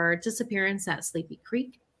for Disappearance at Sleepy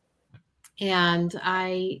Creek. And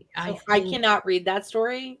I cannot read that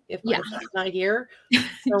story if my son's not here.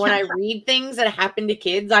 So when I read things that happen to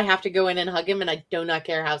kids, I have to go in and hug him, and I do not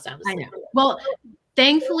care how sound asleep. I know. Well,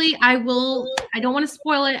 thankfully, I don't want to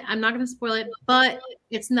spoil it. I'm not going to spoil it, but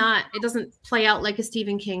it doesn't play out like a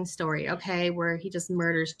Stephen King story, okay, where he just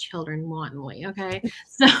murders children wantonly, okay?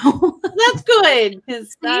 So that's good,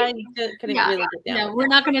 because I couldn't really get down. Yeah, we're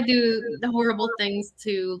not going to do the horrible things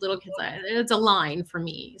to little kids. It's a line for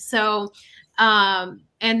me. So, and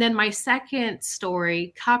then my second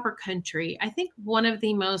story, Copper Country, I think one of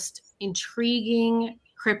the most intriguing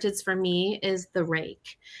cryptids for me is the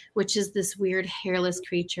rake, which is this weird hairless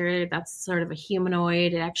creature that's sort of a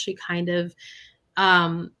humanoid. It actually kind of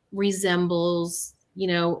resembles,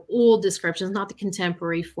 old descriptions, not the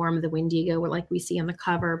contemporary form of the Wendigo, like we see on the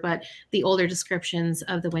cover, but the older descriptions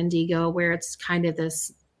of the Wendigo, where it's kind of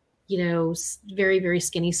this, very, very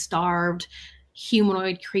skinny, starved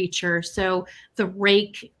humanoid creature. So the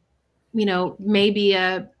rake, may be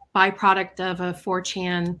a byproduct of a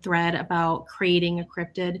 4chan thread about creating a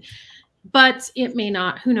cryptid, but it may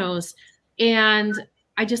not, who knows? And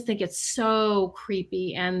I just think it's so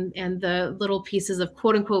creepy, and the little pieces of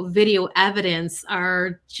quote unquote video evidence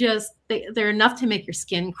are just, they're enough to make your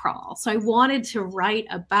skin crawl. So I wanted to write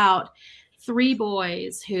about 3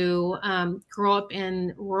 boys who grew up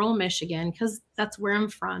in rural Michigan, because that's where I'm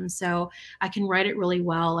from. So I can write it really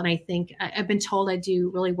well. And I think I've been told I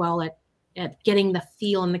do really well at getting the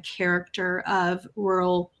feel and the character of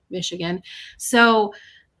rural Michigan. So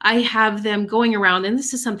I have them going around, and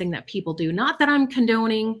this is something that people do. Not that I'm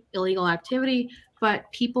condoning illegal activity,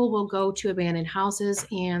 but people will go to abandoned houses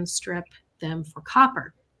and strip them for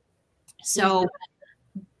copper. So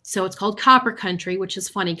it's called Copper Country, which is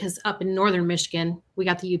funny because up in northern Michigan, we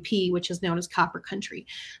got the UP, which is known as Copper Country.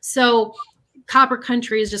 So Copper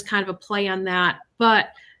Country is just kind of a play on that. But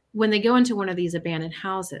when they go into one of these abandoned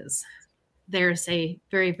houses, there's a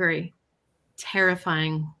very, very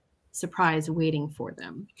terrifying surprise waiting for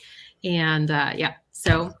them. And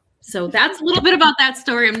so that's a little bit about that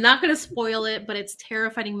story. I'm not going to spoil it, but it's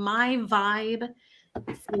terrifying. My vibe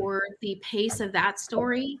for the pace of that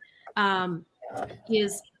story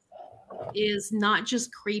is not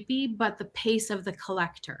just creepy, but the pace of The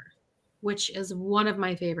Collector, which is one of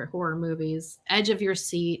my favorite horror movies. Edge of your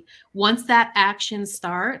seat. Once that action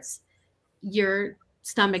starts, your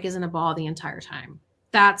stomach is in a ball the entire time.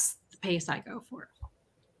 That's the pace I go for.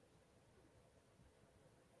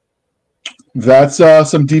 That's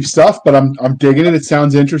some deep stuff, but I'm digging it. It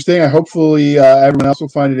sounds interesting. Hopefully everyone else will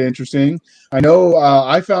find it interesting. I know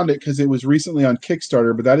I found it because it was recently on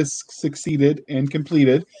Kickstarter, but that has succeeded and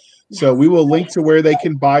completed. So we will link to where they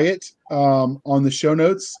can buy it on the show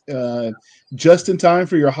notes just in time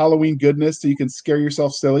for your Halloween goodness, so you can scare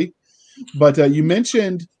yourself silly. But you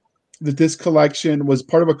mentioned that this collection was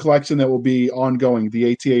part of a collection that will be ongoing,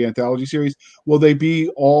 the ATA Anthology series. Will they be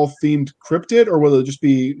all themed cryptid, or will it just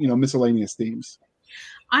be, miscellaneous themes?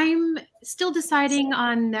 I'm still deciding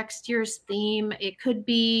on next year's theme. It could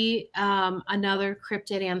be another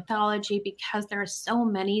cryptid anthology, because there are so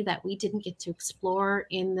many that we didn't get to explore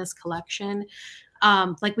in this collection.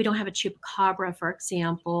 Like we don't have a chupacabra, for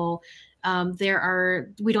example.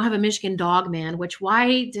 We don't have a Michigan Dogman, which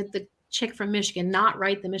why did the chick from Michigan not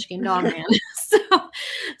write the Michigan Dogman?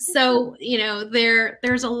 So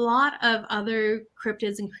there's a lot of other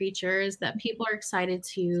cryptids and creatures that people are excited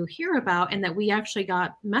to hear about, and that we actually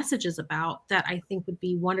got messages about that I think would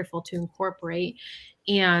be wonderful to incorporate.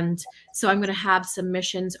 And so I'm going to have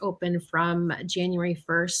submissions open from January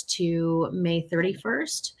 1st to May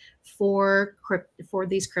 31st for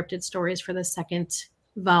these cryptid stories for the second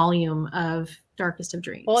volume of Darkest of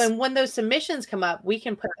Dreams. Well, and when those submissions come up, we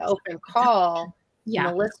can put an open call to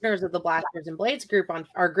the listeners of the Blasters and Blades group on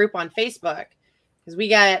our group on Facebook, because we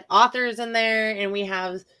got authors in there, and we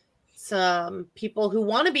have some people who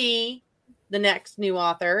want to be the next new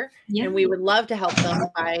author, and we would love to help them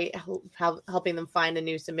by helping them find a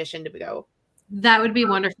new submission to go. That would be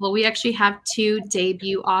wonderful. We actually have 2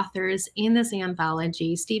 debut authors in this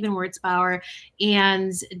anthology, Stephen Wurtzbauer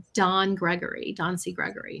and Don C.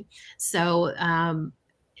 Gregory. So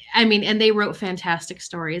I mean, and they wrote fantastic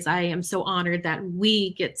stories. I am so honored that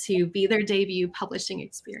we get to be their debut publishing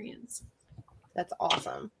experience. That's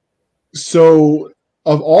awesome. So,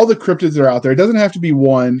 of all the cryptids that are out there, it doesn't have to be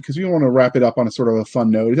one because we want to wrap it up on a sort of a fun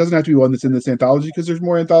note. It doesn't have to be one that's in this anthology because there's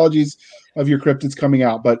more anthologies of your cryptids coming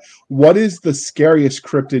out. But what is the scariest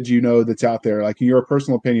cryptid you know that's out there? Like in your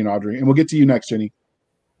personal opinion, Audrey. And we'll get to you next, Jenny.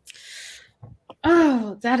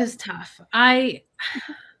 Oh, that is tough. I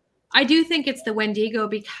do think it's the Wendigo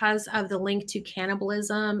because of the link to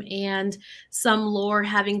cannibalism and some lore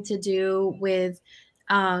having to do with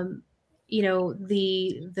the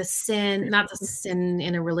sin, not the sin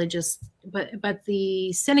in a religious, but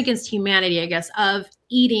the sin against humanity, I guess, of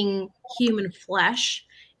eating human flesh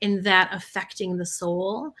and that affecting the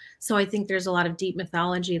soul. So I think there's a lot of deep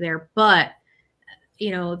mythology there, but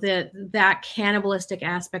that cannibalistic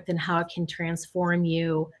aspect and how it can transform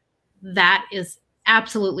you, that is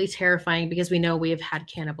absolutely terrifying because we know we have had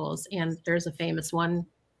cannibals, and there's a famous one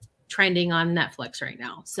trending on Netflix right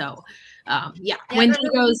now. So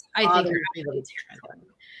Wendigos, I think are absolutely terrifying.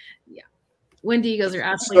 Yeah. Wendigos are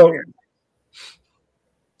absolutely terrifying.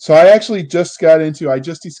 So I actually I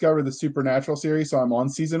just discovered the Supernatural series, so I'm on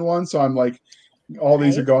season 1. So I'm like, all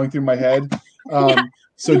these are going through my head.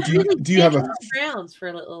 So do you have a rounds for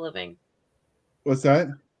a living? What's that?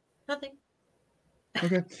 Nothing.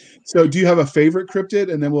 Okay. So do you have a favorite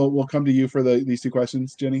cryptid? And then we'll come to you for these 2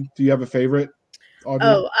 questions, Jenny. Do you have a favorite?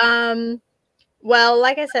 Audrey? Well,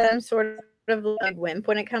 like I said, I'm sort of a wimp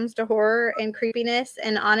when it comes to horror and creepiness.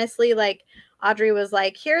 And honestly, like Audrey was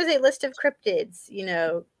like, here's a list of cryptids, you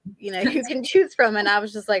can choose from. And I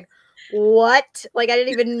was just like, what? Like, I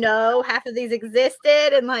didn't even know half of these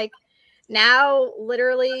existed. And like, now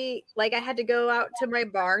literally, like I had to go out to my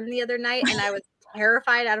barn the other night and I was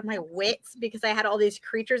terrified out of my wits because I had all these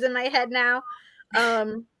creatures in my head now.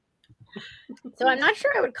 So I'm not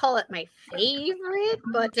sure I would call it my favorite,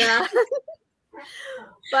 but it's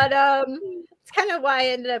kind of why I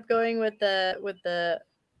ended up going with the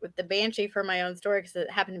Banshee for my own story, because it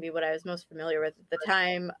happened to be what I was most familiar with at the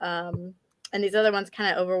time. And these other ones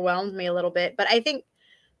kind of overwhelmed me a little bit. But I think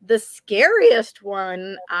the scariest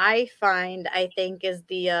one I think is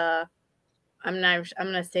the I'm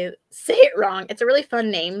gonna say it wrong. It's a really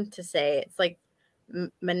fun name to say. It's like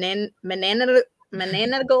Mananagal.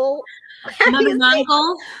 Mananangal.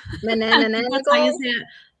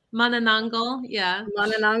 Mananangal. Yeah.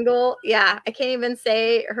 Mananangal. Yeah. I can't even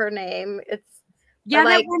say her name.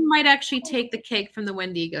 That one might actually take the cake from the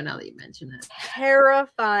Wendigo now that you mention it.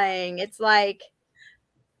 Terrifying. It's like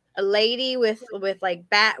a lady with like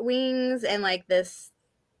bat wings and like this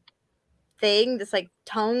like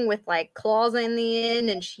tongue with like claws in the end,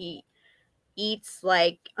 and she eats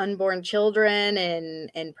like unborn children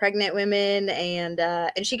and pregnant women, and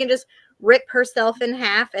she can just rip herself in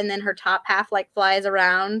half, and then her top half like flies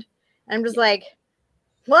around. And I'm just like,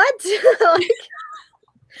 what?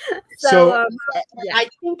 So I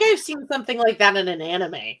think I've seen something like that in an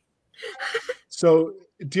anime. So,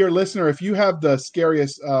 dear listener, if you have the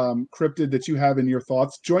scariest cryptid that you have in your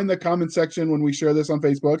thoughts, join the comment section when we share this on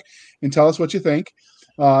Facebook and tell us what you think.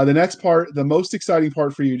 The next part, the most exciting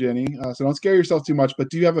part for you, Jenny. So don't scare yourself too much, but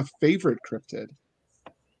do you have a favorite cryptid?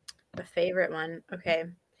 A favorite one. Okay.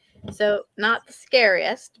 So not the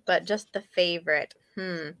scariest, but just the favorite.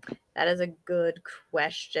 That is a good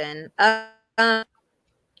question.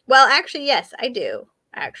 Well, actually, yes, I do.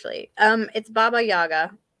 Actually, it's Baba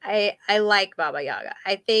Yaga. I like Baba Yaga.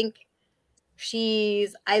 I think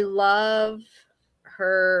I love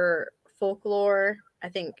her folklore. I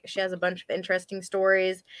think she has a bunch of interesting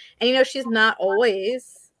stories. And, she's not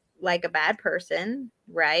always like a bad person,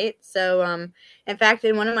 right? So, in fact,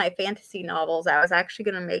 in one of my fantasy novels, I was actually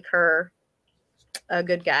going to make her a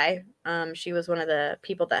good guy. She was one of the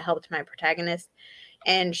people that helped my protagonist.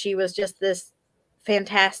 And she was just this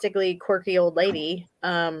fantastically quirky old lady,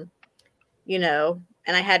 and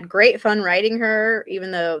I had great fun writing her, even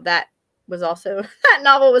though that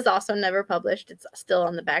novel was also never published. It's still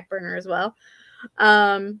on the back burner as well.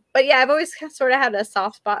 But yeah, I've always sort of had a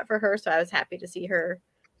soft spot for her, so I was happy to see her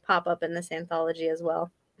pop up in this anthology as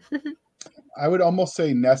well. I would almost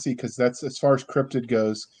say Nessie, because that's, as far as cryptid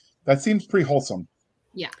goes, that seems pretty wholesome.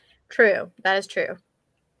 Yeah. True. That is true.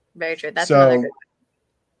 Very true. That's another good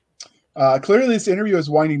one. Clearly this interview is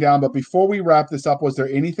winding down, but before we wrap this up, was there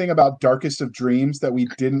anything about Darkest of Dreams that we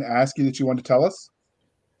didn't ask you that you want to tell us?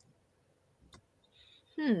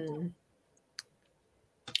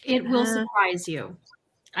 It will surprise you.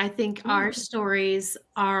 I think our stories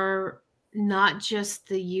are not just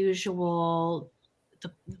the usual,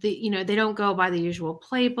 they don't go by the usual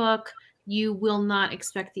playbook. you will not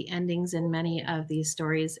expect the endings in many of these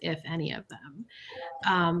stories, if any of them.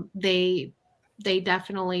 They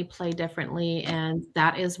definitely play differently, and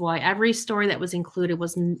that is why every story that was included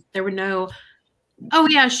there were no, oh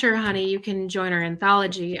yeah, sure, honey, you can join our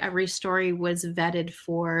anthology. Every story was vetted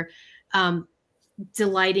for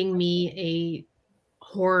delighting me, a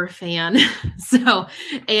horror fan. So,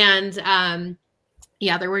 and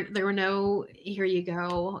yeah, there were no, here you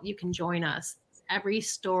go, you can join us. Every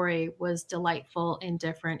story was delightful and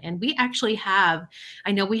different. And we actually have,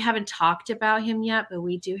 I know we haven't talked about him yet, but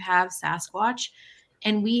we do have Sasquatch.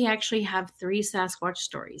 And we actually have 3 Sasquatch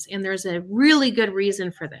stories. And there's a really good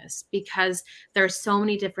reason for this, because there are so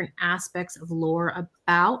many different aspects of lore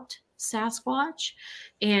about Sasquatch.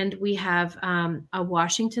 And we have a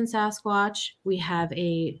Washington Sasquatch, we have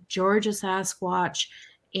a Georgia Sasquatch,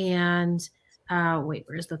 and wait,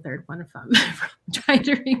 where's the third one from? I'm trying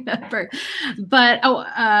to remember. But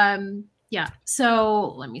yeah.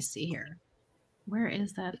 So let me see here. Where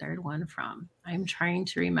is that third one from? I'm trying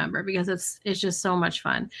to remember, because it's just so much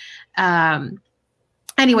fun.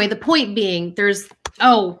 Anyway, the point being, there's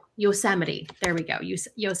Yosemite. There we go.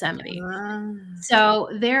 Yosemite. So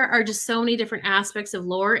there are just so many different aspects of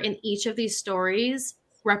lore, and each of these stories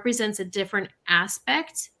represents a different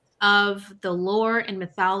aspect of the lore and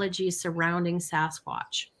mythology surrounding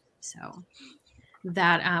Sasquatch. So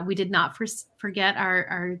that we did not forget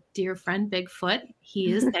our dear friend Bigfoot.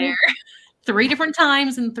 He is there 3 different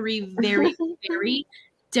times in 3 very, very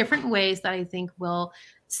different ways that I think will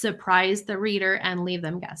surprise the reader and leave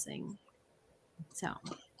them guessing. So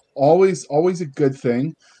always a good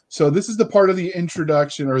thing. So this is the part of the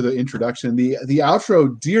introduction, the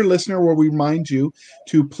outro, dear listener, where we remind you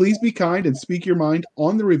to please be kind and speak your mind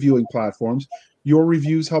on the reviewing platforms. Your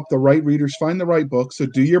reviews help the right readers find the right book, so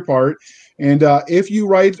do your part. And if you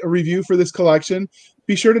write a review for this collection,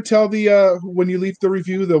 be sure to tell when you leave the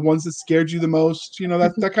review, the ones that scared you the most,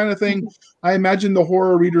 that kind of thing. I imagine the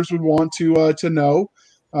horror readers would want to know.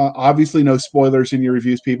 Obviously, no spoilers in your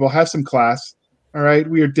reviews, people. Have some class. All right,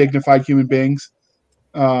 we are dignified human beings.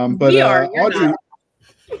 But Audrey,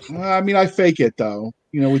 I mean, I fake it though,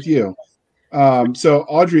 with you. So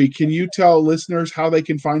Audrey, can you tell listeners how they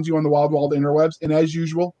can find you on the Wild interwebs? And as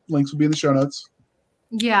usual, links will be in the show notes.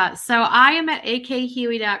 Yeah, so I am at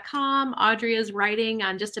akhuey.com. Audrey is writing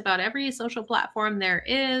on just about every social platform there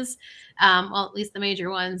is, well, at least the major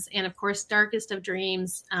ones. And of course, Darkest of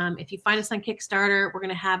Dreams. If you find us on Kickstarter, we're going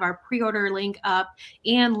to have our pre-order link up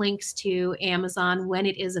and links to Amazon when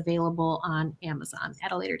it is available on Amazon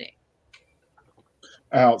at a later date.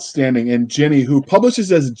 Outstanding. And Jenny, who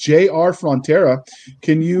publishes as J.R. Frontera,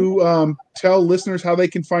 can you tell listeners how they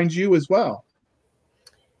can find you as well?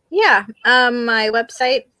 Yeah, my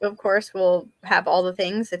website, of course, will have all the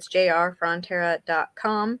things. It's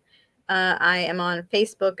jrfrontera.com. I am on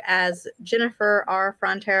Facebook as Jennifer R.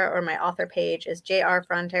 Frontera, or my author page is JR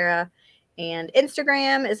Frontera. And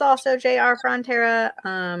Instagram is also JR Frontera.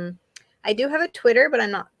 I do have a Twitter, but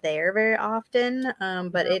I'm not there very often.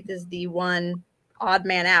 But it is the one odd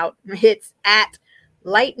man out. It's at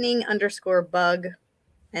lightning_bug.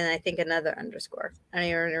 And I think another underscore. I don't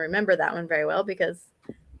even remember that one very well because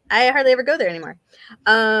I hardly ever go there anymore.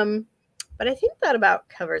 But I think that about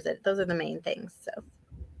covers it. Those are the main things. So.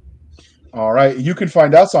 All right. You can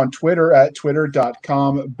find us on Twitter at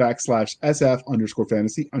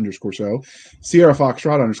twitter.com/SF_fantasy_show, Sierra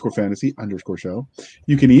Foxtrot _fantasy_show.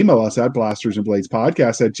 You can email us at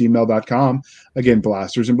blastersandbladespodcast@gmail.com. Again,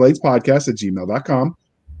 blastersandbladespodcast@gmail.com.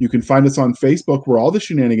 You can find us on Facebook, where all the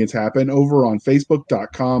shenanigans happen, over on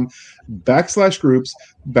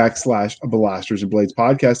facebook.com/groups/Blasters and Blades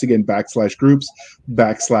Podcast. Again,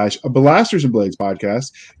 /groups/Blasters and Blades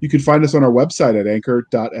Podcast. You can find us on our website at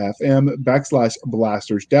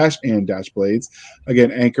anchor.fm/blasters-and-blades.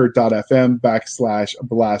 Again,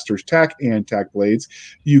 anchor.fm/blasters-and-blades.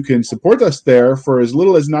 You can support us there for as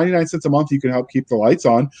little as 99 cents a month. You can help keep the lights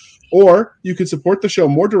on. Or you can support the show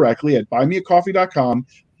more directly at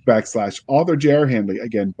buymeacoffee.com/author J.R. Handley.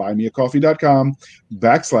 Again,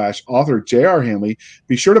 buymeacoffee.com/author J.R. Handley.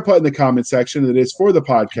 Be sure to put in the comment section that it is for the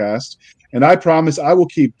podcast. And I promise I will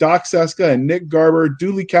keep Doc Seska and Nick Garber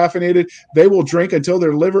duly caffeinated. They will drink until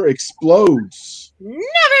their liver explodes.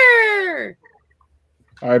 Never!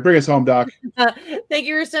 All right, bring us home, Doc. Thank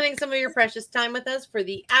you for spending some of your precious time with us. For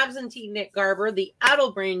the absentee Nick Garber, the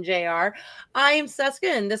Addlebrain JR, I am Seska,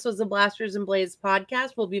 and this was the Blasters and Blades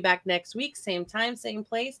podcast. We'll be back next week, same time, same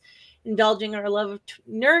place, indulging our love of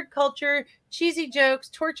nerd culture, cheesy jokes,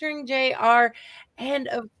 torturing JR, and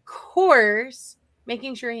of course,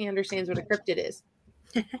 making sure he understands what a cryptid is.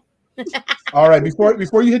 All right,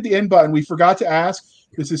 before you hit the end button, we forgot to ask.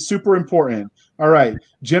 This is super important. All right,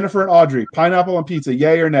 Jennifer and Audrey, pineapple on pizza,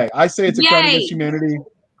 yay or nay? I say it's a crime Yay. against humanity.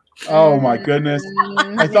 Oh my goodness!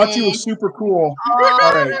 I thought she was super cool. All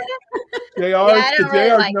right, JR, I the don't really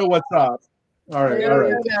JRs like know what's up. All right, all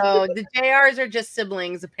right. No, the JRs are just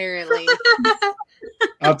siblings, apparently.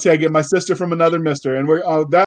 I'll take it. My sister from another mister, and we're that.